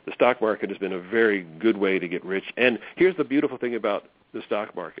stock market has been a very good way to get rich. And here's the beautiful thing about the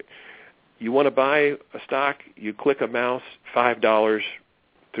stock market. You want to buy a stock, you click a mouse, $5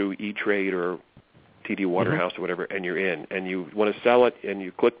 through E-Trade or TD Waterhouse or whatever, and you're in. And you want to sell it, and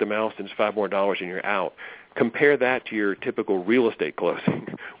you click the mouse, and it's $5 more, and you're out. Compare that to your typical real estate closing.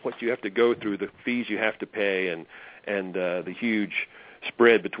 What you have to go through, the fees you have to pay, and the huge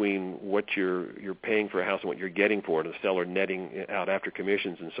spread between what you're paying for a house and what you're getting for it, and the seller netting out after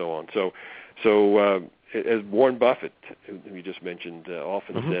commissions and so on. So as Warren Buffett, who you just mentioned,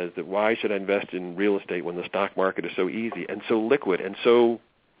 often says, that why should I invest in real estate when the stock market is so easy and so liquid and so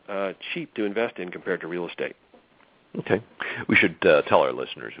cheap to invest in compared to real estate? Okay. We should tell our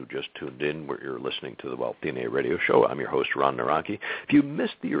listeners who just tuned in, you're listening to the Wealth DNA radio show. I'm your host, Ron Nawrocki. If you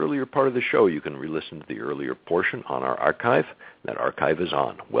missed the earlier part of the show, you can re-listen to the earlier portion on our archive. That archive is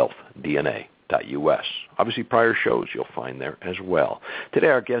on wealthdna.us. Obviously, prior shows you'll find there as well. Today,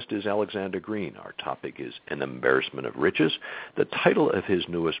 our guest is Alexander Green. Our topic is An Embarrassment of Riches, the title of his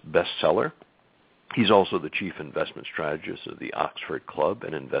newest bestseller. He's also the chief investment strategist of the Oxford Club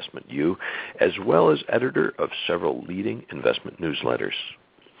and Investment U, as well as editor of several leading investment newsletters.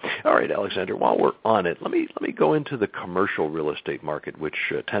 All right, Alexander, while we're on it, let me go into the commercial real estate market, which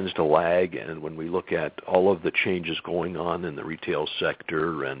tends to lag. And when we look at all of the changes going on in the retail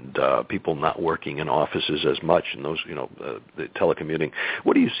sector and people not working in offices as much, and those, the telecommuting,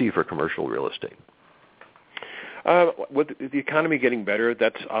 what do you see for commercial real estate? With the economy getting better,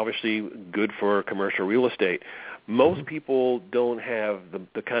 that's obviously good for commercial real estate. Most people don't have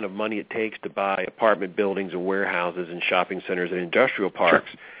the kind of money it takes to buy apartment buildings and warehouses and shopping centers and industrial parks.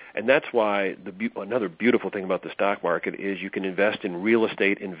 Sure. And that's why another beautiful thing about the stock market is you can invest in real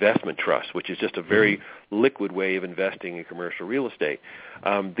estate investment trusts, which is just a very liquid way of investing in commercial real estate.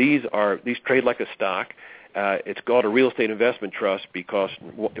 These trade like a stock. It's called a real estate investment trust because,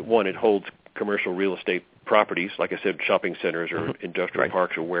 one, it holds commercial real estate properties, like I said, shopping centers or industrial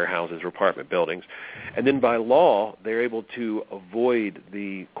parks or warehouses or apartment buildings. And then by law, they're able to avoid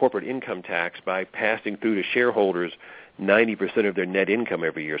the corporate income tax by passing through to shareholders 90% of their net income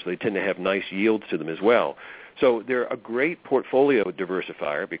every year, so they tend to have nice yields to them as well. So they're a great portfolio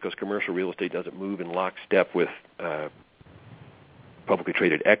diversifier because commercial real estate doesn't move in lockstep with publicly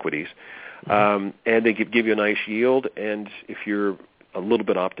traded equities. And they give you a nice yield, and if you're a little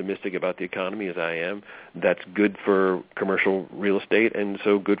bit optimistic about the economy, as I am, that's good for commercial real estate and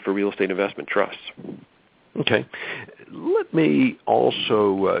so good for real estate investment trusts. Okay. Let me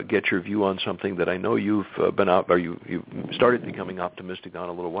also get your view on something that I know you've been out, or you started becoming optimistic on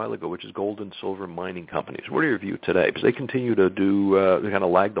a little while ago, which is gold and silver mining companies. What are your views today? Because they continue to they kind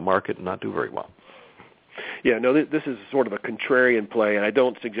of lag the market and not do very well. Yeah, no, this is sort of a contrarian play, and I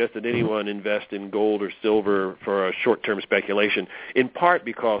don't suggest that anyone invest in gold or silver for a short-term speculation, in part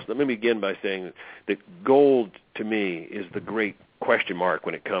because, let me begin by saying that gold, to me, is the great question mark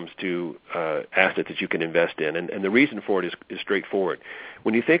when it comes to assets that you can invest in, and the reason for it is straightforward.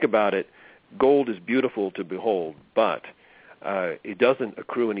 When you think about it, gold is beautiful to behold, but it doesn't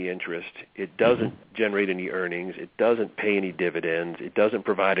accrue any interest, it doesn't generate any earnings, it doesn't pay any dividends, it doesn't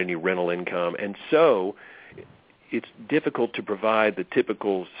provide any rental income, and so it's difficult to provide the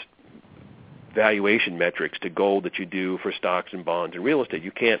typical valuation metrics to gold that you do for stocks and bonds and real estate.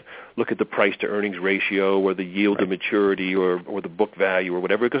 You can't look at the price-to-earnings ratio or the yield to maturity or the book value or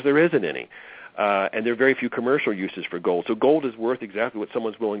whatever because there isn't any. And there are very few commercial uses for gold. So gold is worth exactly what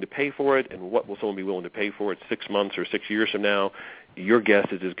someone's willing to pay for it, and what will someone be willing to pay for it 6 months or 6 years from now? Your guess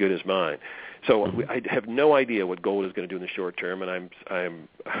is as good as mine. So I have no idea what gold is going to do in the short term, and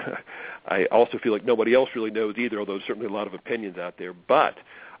I also feel like nobody else really knows either, although there's certainly a lot of opinions out there. But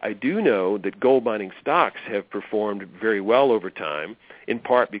I do know that gold mining stocks have performed very well over time, in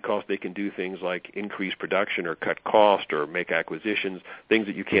part because they can do things like increase production or cut cost or make acquisitions, things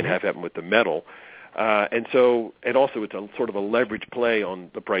that you can't have happen with the metal. And also it's a sort of a leverage play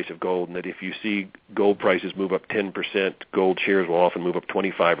on the price of gold, and that if you see gold prices move up 10%, gold shares will often move up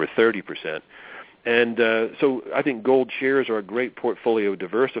 25 or 30%. And so I think gold shares are a great portfolio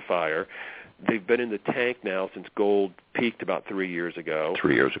diversifier. They've been in the tank now since gold peaked about 3 years ago.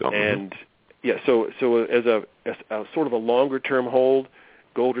 3 years ago. And so as a sort of a longer-term hold,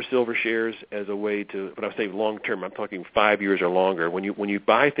 gold or silver shares as a way to, when I say long-term, I'm talking 5 years or longer. When you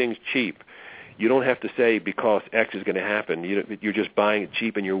buy things cheap, you don't have to say because X is going to happen. You're just buying it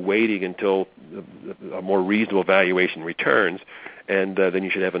cheap and you're waiting until a more reasonable valuation returns, and then you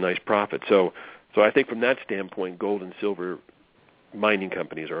should have a nice profit. So I think from that standpoint, gold and silver mining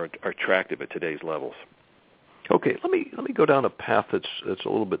companies are attractive at today's levels. Okay, let me go down a path that's a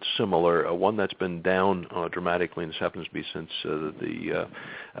little bit similar, one that's been down dramatically, and this happens to be since the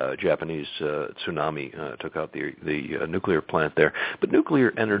Japanese tsunami took out the nuclear plant there. But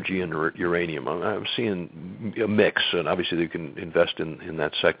nuclear energy and uranium, I'm seeing a mix, and obviously you can invest in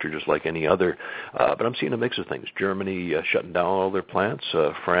that sector just like any other, but I'm seeing a mix of things. Germany shutting down all their plants,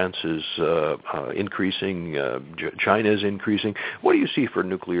 France is increasing, China is increasing. What do you see for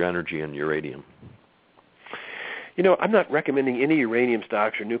nuclear energy and uranium? You know, I'm not recommending any uranium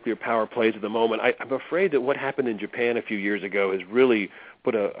stocks or nuclear power plays at the moment. I'm afraid that what happened in Japan a few years ago has really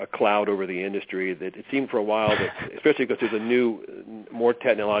put a cloud over the industry. That it seemed for a while that, especially because there's a new, more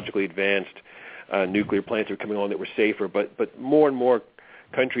technologically advanced nuclear plants that are coming on that were safer, but more and more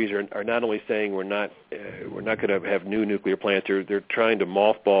countries are not only saying we're not going to have new nuclear plants, they're trying to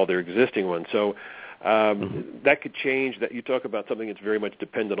mothball their existing ones. So that could change. That you talk about something that's very much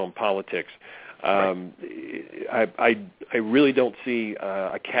dependent on politics. I really don't see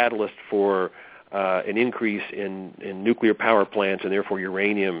a catalyst for an increase in nuclear power plants and therefore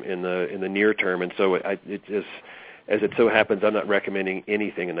uranium in the near term. And so as it so happens, I'm not recommending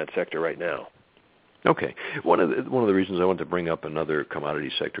anything in that sector right now. Okay. One of the reasons I want to bring up another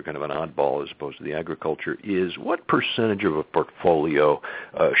commodity sector, kind of an oddball as opposed to the agriculture, is what percentage of a portfolio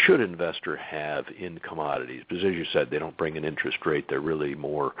should an investor have in commodities? Because as you said, they don't bring an interest rate. They're really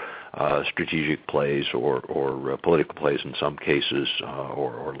more strategic plays or political plays in some cases,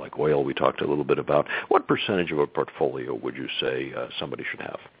 or like oil we talked a little bit about. What percentage of a portfolio would you say somebody should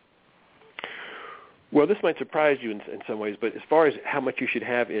have? Well, this might surprise you in some ways, but as far as how much you should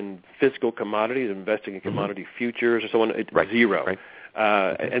have in physical commodities, investing in commodity futures or so on, it's zero. Right.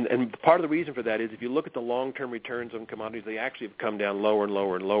 And part of the reason for that is if you look at the long-term returns on commodities, they actually have come down lower and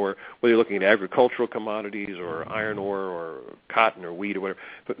lower and lower, whether you're looking at agricultural commodities or iron ore or cotton or wheat or whatever.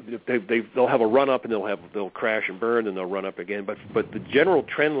 But they'll have a run-up and they'll crash and burn and they'll run up again. But the general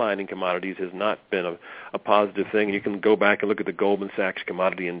trend line in commodities has not been a positive thing. And you can go back and look at the Goldman Sachs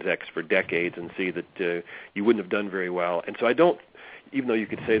Commodity Index for decades and see that you wouldn't have done very well. And so even though you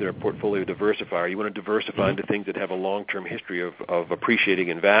could say they're a portfolio diversifier, you want to diversify into things that have a long-term history of appreciating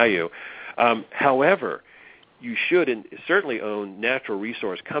in value. However, you should certainly own natural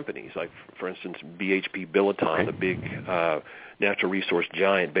resource companies, like, for instance, BHP Billiton, the big natural resource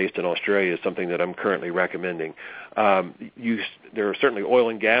giant based in Australia, is something that I'm currently recommending. There are certainly oil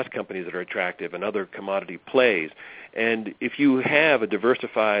and gas companies that are attractive and other commodity plays. And if you have a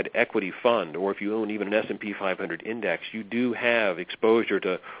diversified equity fund, or if you own even an S&P 500 index, you do have exposure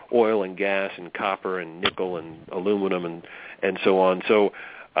to oil and gas and copper and nickel and aluminum and so on. So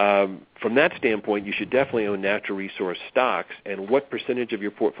from that standpoint, you should definitely own natural resource stocks. And what percentage of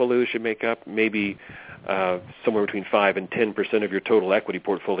your portfolio should make up? Maybe somewhere between 5 and 10% of your total equity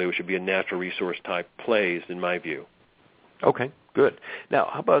portfolio should be in natural resource type plays, in my view. Okay, good. Now,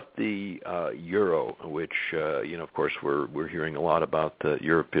 how about the euro, which, of course, we're hearing a lot about that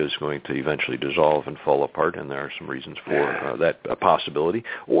Europe is going to eventually dissolve and fall apart, and there are some reasons for that possibility.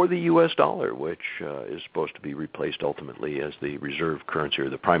 Or the U.S. dollar, which is supposed to be replaced ultimately as the reserve currency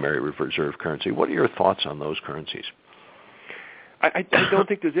or the primary reserve currency. What are your thoughts on those currencies? I don't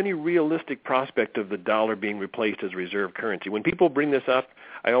think there's any realistic prospect of the dollar being replaced as a reserve currency. When people bring this up,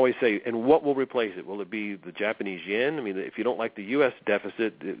 I always say, and what will replace it? Will it be the Japanese yen? I mean, if you don't like the U.S.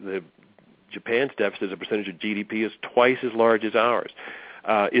 deficit, Japan's deficit as a percentage of GDP is twice as large as ours.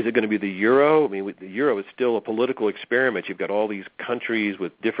 Is it going to be the euro? I mean, the euro is still a political experiment. You've got all these countries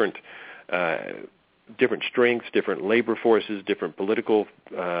with different strengths, different labor forces, different political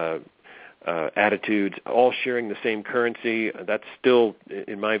attitudes, all sharing the same currency. That's still,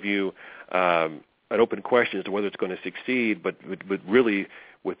 in my view, an open question as to whether it's going to succeed. But really,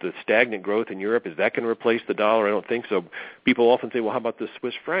 with the stagnant growth in Europe, is that going to replace the dollar? I don't think so. People often say, well, how about the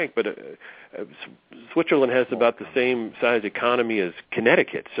Swiss franc? But Switzerland has about the same size economy as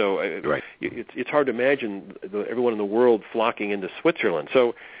Connecticut. So it's hard to imagine everyone in the world flocking into Switzerland.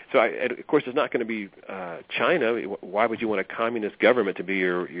 So of course, it's not going to be China. Why would you want a communist government to be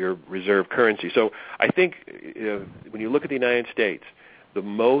your reserve currency? So I think when you look at the United States, the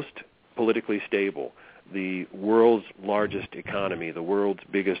most politically stable, the world's largest economy, the world's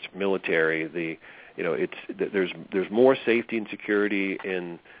biggest military, there's more safety and security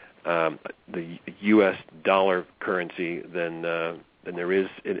in the U.S. dollar currency than there is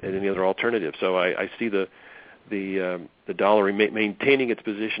in any other alternative. So I see the dollar maintaining its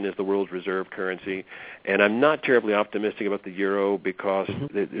position as the world's reserve currency, and I'm not terribly optimistic about the euro because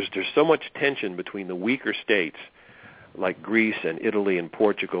there's so much tension between the weaker states like Greece and Italy and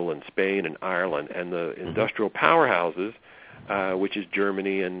Portugal and Spain and Ireland and the industrial powerhouses, which is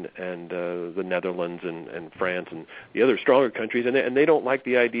Germany and the Netherlands and France and the other stronger countries, and they don't like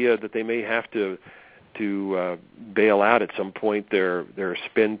the idea that they may have to bail out at some point their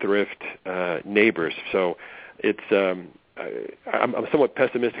spendthrift neighbors. So I'm somewhat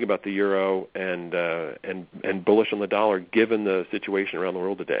pessimistic about the euro and bullish on the dollar given the situation around the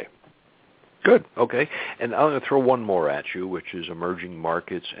world today. Good. Okay. And I'm going to throw one more at you, which is emerging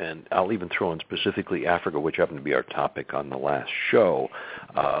markets, and I'll even throw in specifically Africa, which happened to be our topic on the last show.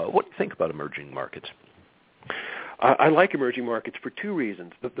 What do you think about emerging markets? I like emerging markets for two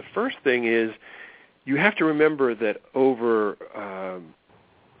reasons. The first thing is you have to remember that over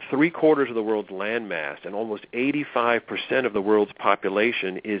 3/4 of the world's landmass and almost 85% of the world's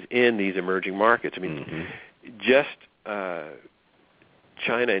population is in these emerging markets. I mean, just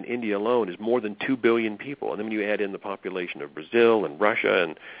China and India alone is more than 2 billion people. And then when you add in the population of Brazil and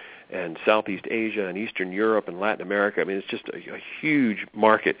Russia and Southeast Asia and Eastern Europe and Latin America, I mean, it's just a huge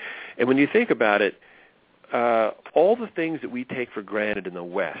market. And when you think about it, all the things that we take for granted in the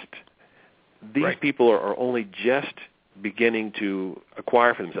West, these people are only just beginning to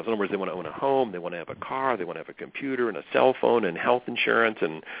acquire for themselves. In other words, they want to own a home, they want to have a car, they want to have a computer and a cell phone and health insurance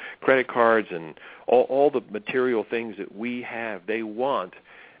and credit cards and all the material things that we have, they want.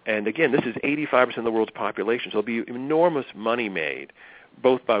 And again, this is 85% of the world's population, so there'll be enormous money made,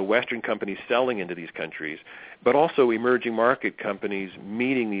 both by Western companies selling into these countries, but also emerging market companies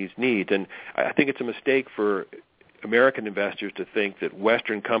meeting these needs. And I think it's a mistake for American investors to think that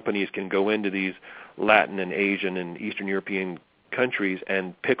Western companies can go into these Latin and Asian and Eastern European countries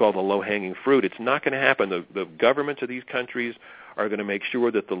and pick all the low-hanging fruit. It's not going to happen. The governments of these countries are going to make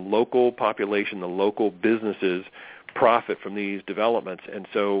sure that the local population, the local businesses profit from these developments. And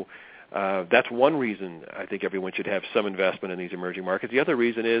so that's one reason I think everyone should have some investment in these emerging markets. The other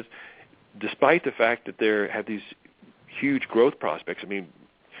reason is, despite the fact that they have these huge growth prospects, I mean,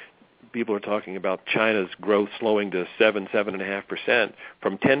 people are talking about China's growth slowing to 7.5%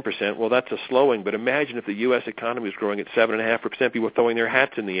 from 10%. Well, that's a slowing, but imagine if the U.S. economy was growing at 7.5%, people throwing their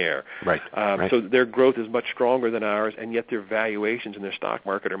hats in the air. Right. So their growth is much stronger than ours, and yet their valuations in their stock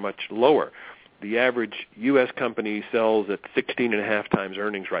market are much lower. The average U.S. company sells at 16.5 times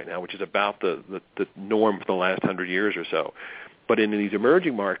earnings right now, which is about the norm for the last 100 years or so. But in these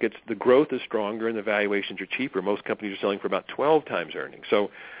emerging markets, the growth is stronger and the valuations are cheaper. Most companies are selling for about 12 times earnings. So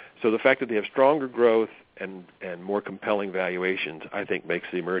the fact that they have stronger growth and more compelling valuations, I think, makes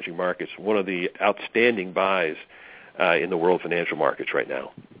the emerging markets one of the outstanding buys in the world financial markets right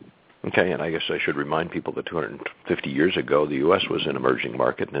now. Okay, and I guess I should remind people that 250 years ago, the U.S. was an emerging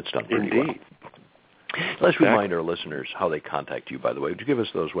market, and it's done pretty well. Indeed. Let's remind our listeners how they contact you, by the way. Would you give us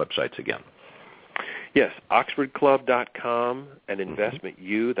those websites again? Yes, oxfordclub.com and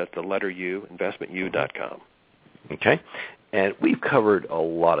InvestmentU, that's the letter U, investmentu.com. Okay. And we've covered a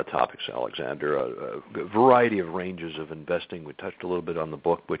lot of topics, Alexander, a variety of ranges of investing. We touched a little bit on the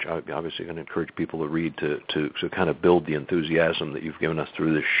book, which I'm obviously going to encourage people to read to kind of build the enthusiasm that you've given us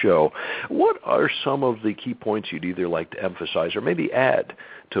through this show. What are some of the key points you'd either like to emphasize or maybe add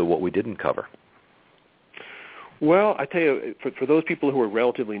to what we didn't cover? Well, I tell you, for those people who are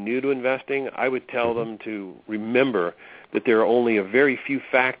relatively new to investing, I would tell them to remember that there are only a very few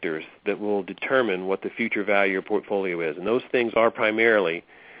factors that will determine what the future value of your portfolio is. And those things are primarily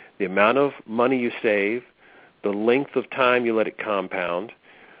the amount of money you save, the length of time you let it compound,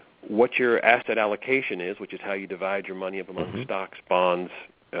 what your asset allocation is, which is how you divide your money up among stocks, bonds,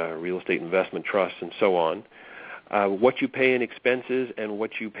 real estate investment trusts, and so on, what you pay in expenses and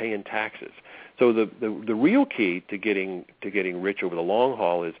what you pay in taxes. So the real key to getting rich over the long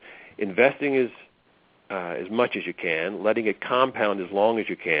haul is investing as much as you can, letting it compound as long as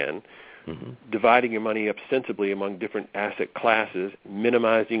you can, dividing your money up sensibly among different asset classes,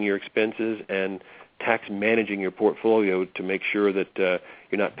 minimizing your expenses, and tax managing your portfolio to make sure that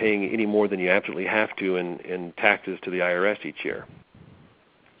you're not paying any more than you absolutely have to in taxes to the IRS each year.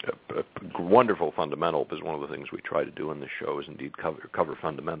 Wonderful fundamental, because one of the things we try to do in this show is indeed cover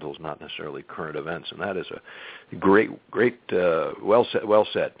fundamentals, not necessarily current events, and that is a great, well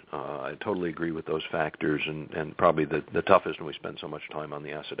said. I totally agree with those factors, and probably the toughest when we spend so much time on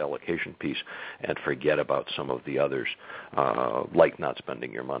the asset allocation piece and forget about some of the others, like not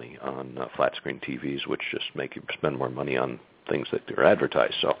spending your money on flat screen TVs, which just make you spend more money on things that are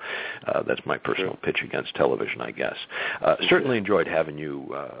advertised. So that's my personal pitch against television, I guess. Certainly enjoyed having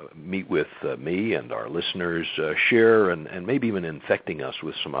you meet with me and our listeners, share and maybe even infecting us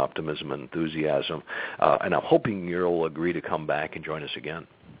with some optimism and enthusiasm. And I'm hoping you'll agree to come back and join us again.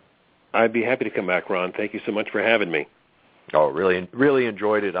 I'd be happy to come back, Ron. Thank you so much for having me. Oh, really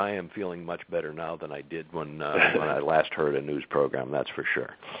enjoyed it. I am feeling much better now than I did when I last heard a news program, that's for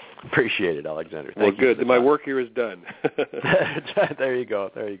sure. Appreciate it, Alexander. Thank you. Well, good. My work here is done. There you go.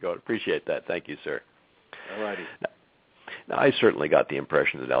 Appreciate that. Thank you, sir. All righty. Now, I certainly got the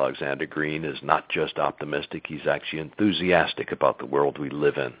impression that Alexander Green is not just optimistic, he's actually enthusiastic about the world we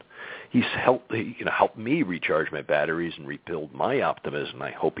live in. He's helped me recharge my batteries and rebuild my optimism.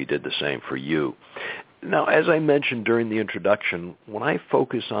 I hope he did the same for you. Now, as I mentioned during the introduction, when I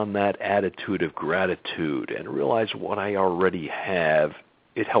focus on that attitude of gratitude and realize what I already have,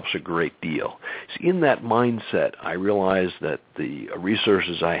 it helps a great deal. See, in that mindset, I realize that the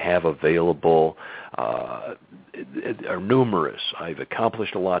resources I have available are numerous. I've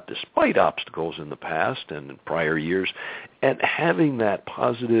accomplished a lot despite obstacles in the past and in prior years. And having that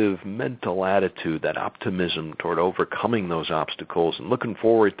positive mental attitude, that optimism toward overcoming those obstacles and looking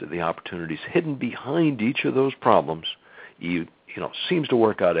forward to the opportunities hidden behind each of those problems, seems to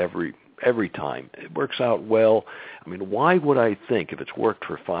work out every time. It works out well. I mean, why would I think, if it's worked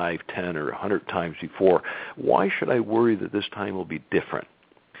for 5, 10, or 100 times before, why should I worry that this time will be different?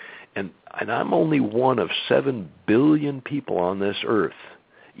 And I'm only one of 7 billion people on this earth.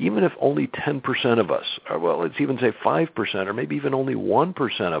 Even if only 10% of us, or let's even say 5%, or maybe even only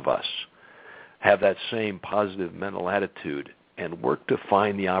 1% of us have that same positive mental attitude and work to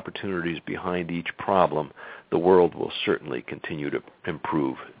find the opportunities behind each problem, the world will certainly continue to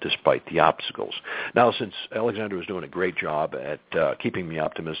improve despite the obstacles. Now, since Alexander was doing a great job at keeping me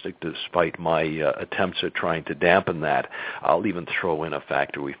optimistic despite my attempts at trying to dampen that, I'll even throw in a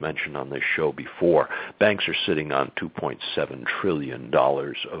factor we've mentioned on this show before. Banks are sitting on $2.7 trillion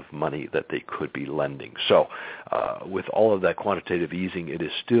of money that they could be lending. So with all of that quantitative easing, it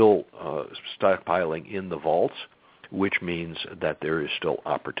is still stockpiling in the vaults, which means that there is still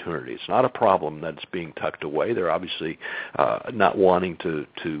opportunity. It's not a problem that's being tucked away. They're obviously not wanting to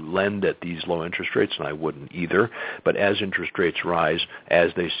lend at these low interest rates, and I wouldn't either. But as interest rates rise,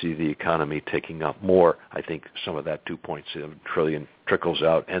 as they see the economy taking up more, I think some of that $2.7 trillion trickles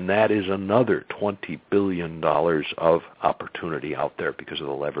out, and that is another $20 billion of opportunity out there because of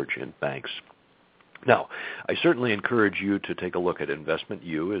the leverage in banks. Now, I certainly encourage you to take a look at Investment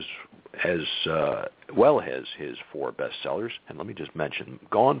U as well as his 4 bestsellers. And let me just mention,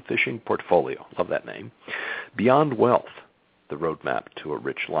 Gone Fishing Portfolio, love that name, Beyond Wealth, The Roadmap to a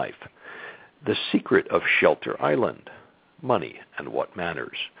Rich Life, The Secret of Shelter Island, Money and What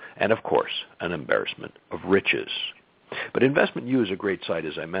Matters, and of course, An Embarrassment of Riches. But Investment U is a great site,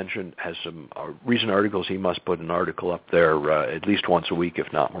 as I mentioned, has some recent articles. He must put an article up there at least once a week, if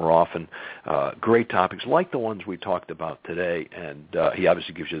not more often. Great topics like the ones we talked about today, and he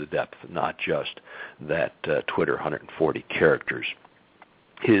obviously gives you the depth, not just that Twitter 140 characters.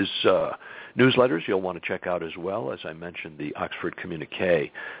 His newsletters you'll want to check out as well. As I mentioned, the Oxford Communiqué,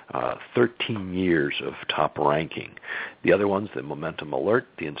 13 years of top ranking. The other ones, the Momentum Alert,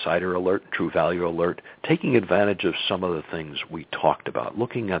 the Insider Alert, True Value Alert, taking advantage of some of the things we talked about,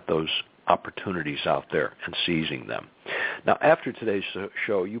 looking at those opportunities out there and seizing them. Now, after today's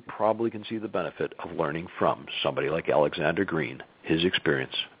show, you probably can see the benefit of learning from somebody like Alexander Green, his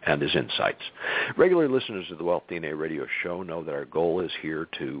experience, and his insights. Regular listeners of the Wealth DNA radio show know that our goal is here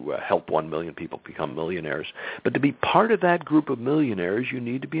to help 1 million people become millionaires. But to be part of that group of millionaires, you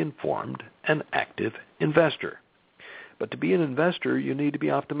need to be informed and active investor. But to be an investor, you need to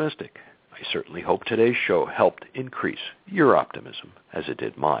be optimistic. I certainly hope today's show helped increase your optimism as it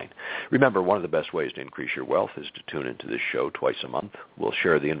did mine. Remember, one of the best ways to increase your wealth is to tune into this show twice a month. We'll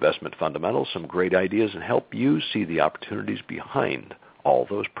share the investment fundamentals, some great ideas, and help you see the opportunities behind all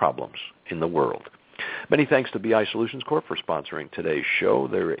those problems in the world. Many thanks to BI Solutions Corp. For sponsoring today's show.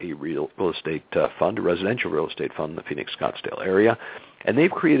 They're a real estate fund, a residential real estate fund in the Phoenix-Scottsdale area, and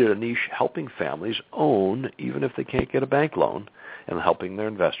they've created a niche helping families own even if they can't get a bank loan, and helping their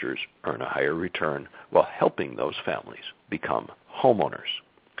investors earn a higher return while helping those families become homeowners.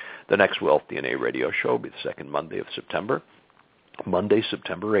 The next Wealth DNA radio show will be the second Monday of September, Monday,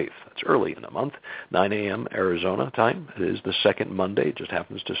 September 8th. That's early in the month, 9 a.m. Arizona time. It is the second Monday. It just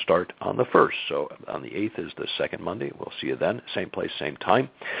happens to start on the 1st. So on the 8th is the second Monday. We'll see you then, same place, same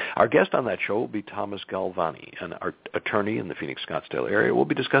time. Our guest on that show will be Thomas Galvani, an attorney in the Phoenix-Scottsdale area. We'll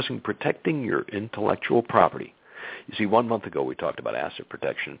be discussing protecting your intellectual property. You see, 1 month ago we talked about asset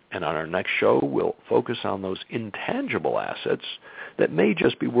protection, and on our next show we'll focus on those intangible assets that may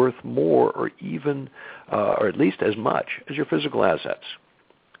just be worth more or even, or at least as much as your physical assets.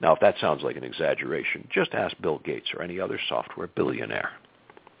 Now, if that sounds like an exaggeration, just ask Bill Gates or any other software billionaire.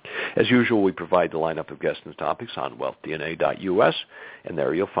 As usual, we provide the lineup of guests and topics on wealthdna.us, and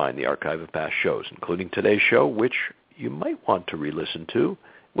there you'll find the archive of past shows, including today's show, which you might want to re-listen to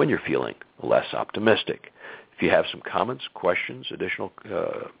when you're feeling less optimistic. If you have some comments, questions, additional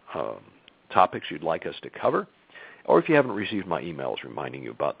topics you'd like us to cover, or if you haven't received my emails reminding you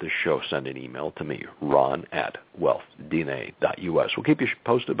about this show, send an email to me, ron@wealthdna.us. We'll keep you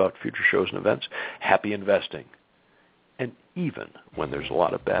posted about future shows and events. Happy investing, and even when there's a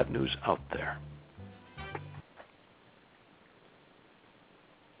lot of bad news out there.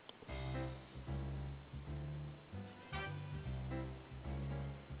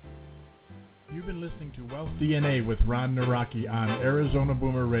 You've been listening to Wealth DNA with Ron Nawrocki on Arizona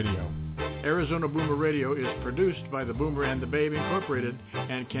Boomer Radio. Arizona Boomer Radio is produced by the Boomer and the Babe Incorporated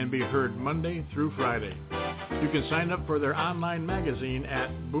and can be heard Monday through Friday. You can sign up for their online magazine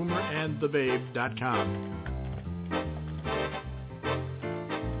at boomerandthebabe.com.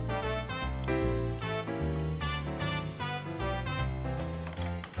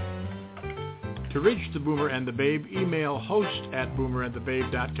 To reach the Boomer and the Babe, email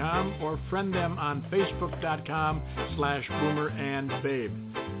host@boomerandthebabe.com or friend them on facebook.com/boomerandbabe.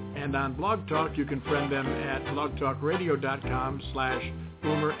 And on Blog Talk, you can friend them at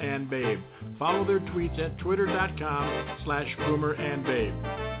blogtalkradio.com/boomerandbabe. Follow their tweets at twitter.com/boomerandbabe.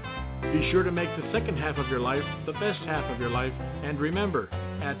 Be sure to make the second half of your life the best half of your life. And remember,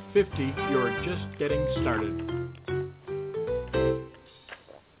 at 50, you're just getting started.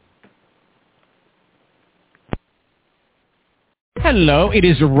 Hello, it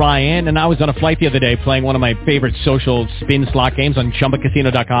is Ryan, and I was on a flight the other day playing one of my favorite social spin slot games on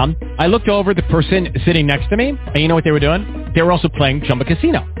ChumbaCasino.com. I looked over the person sitting next to me, and you know what they were doing? They were also playing Chumba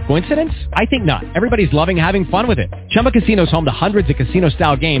Casino. Coincidence? I think not. Everybody's loving having fun with it. Chumba Casino is home to hundreds of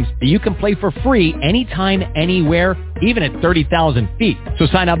casino-style games that you can play for free anytime, anywhere, even at 30,000 feet. So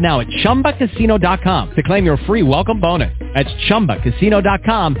sign up now at ChumbaCasino.com to claim your free welcome bonus. That's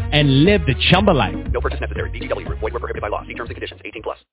ChumbaCasino.com and live the Chumba life. No purchase necessary. VGW. Void where prohibited by law. See terms and conditions. 18+.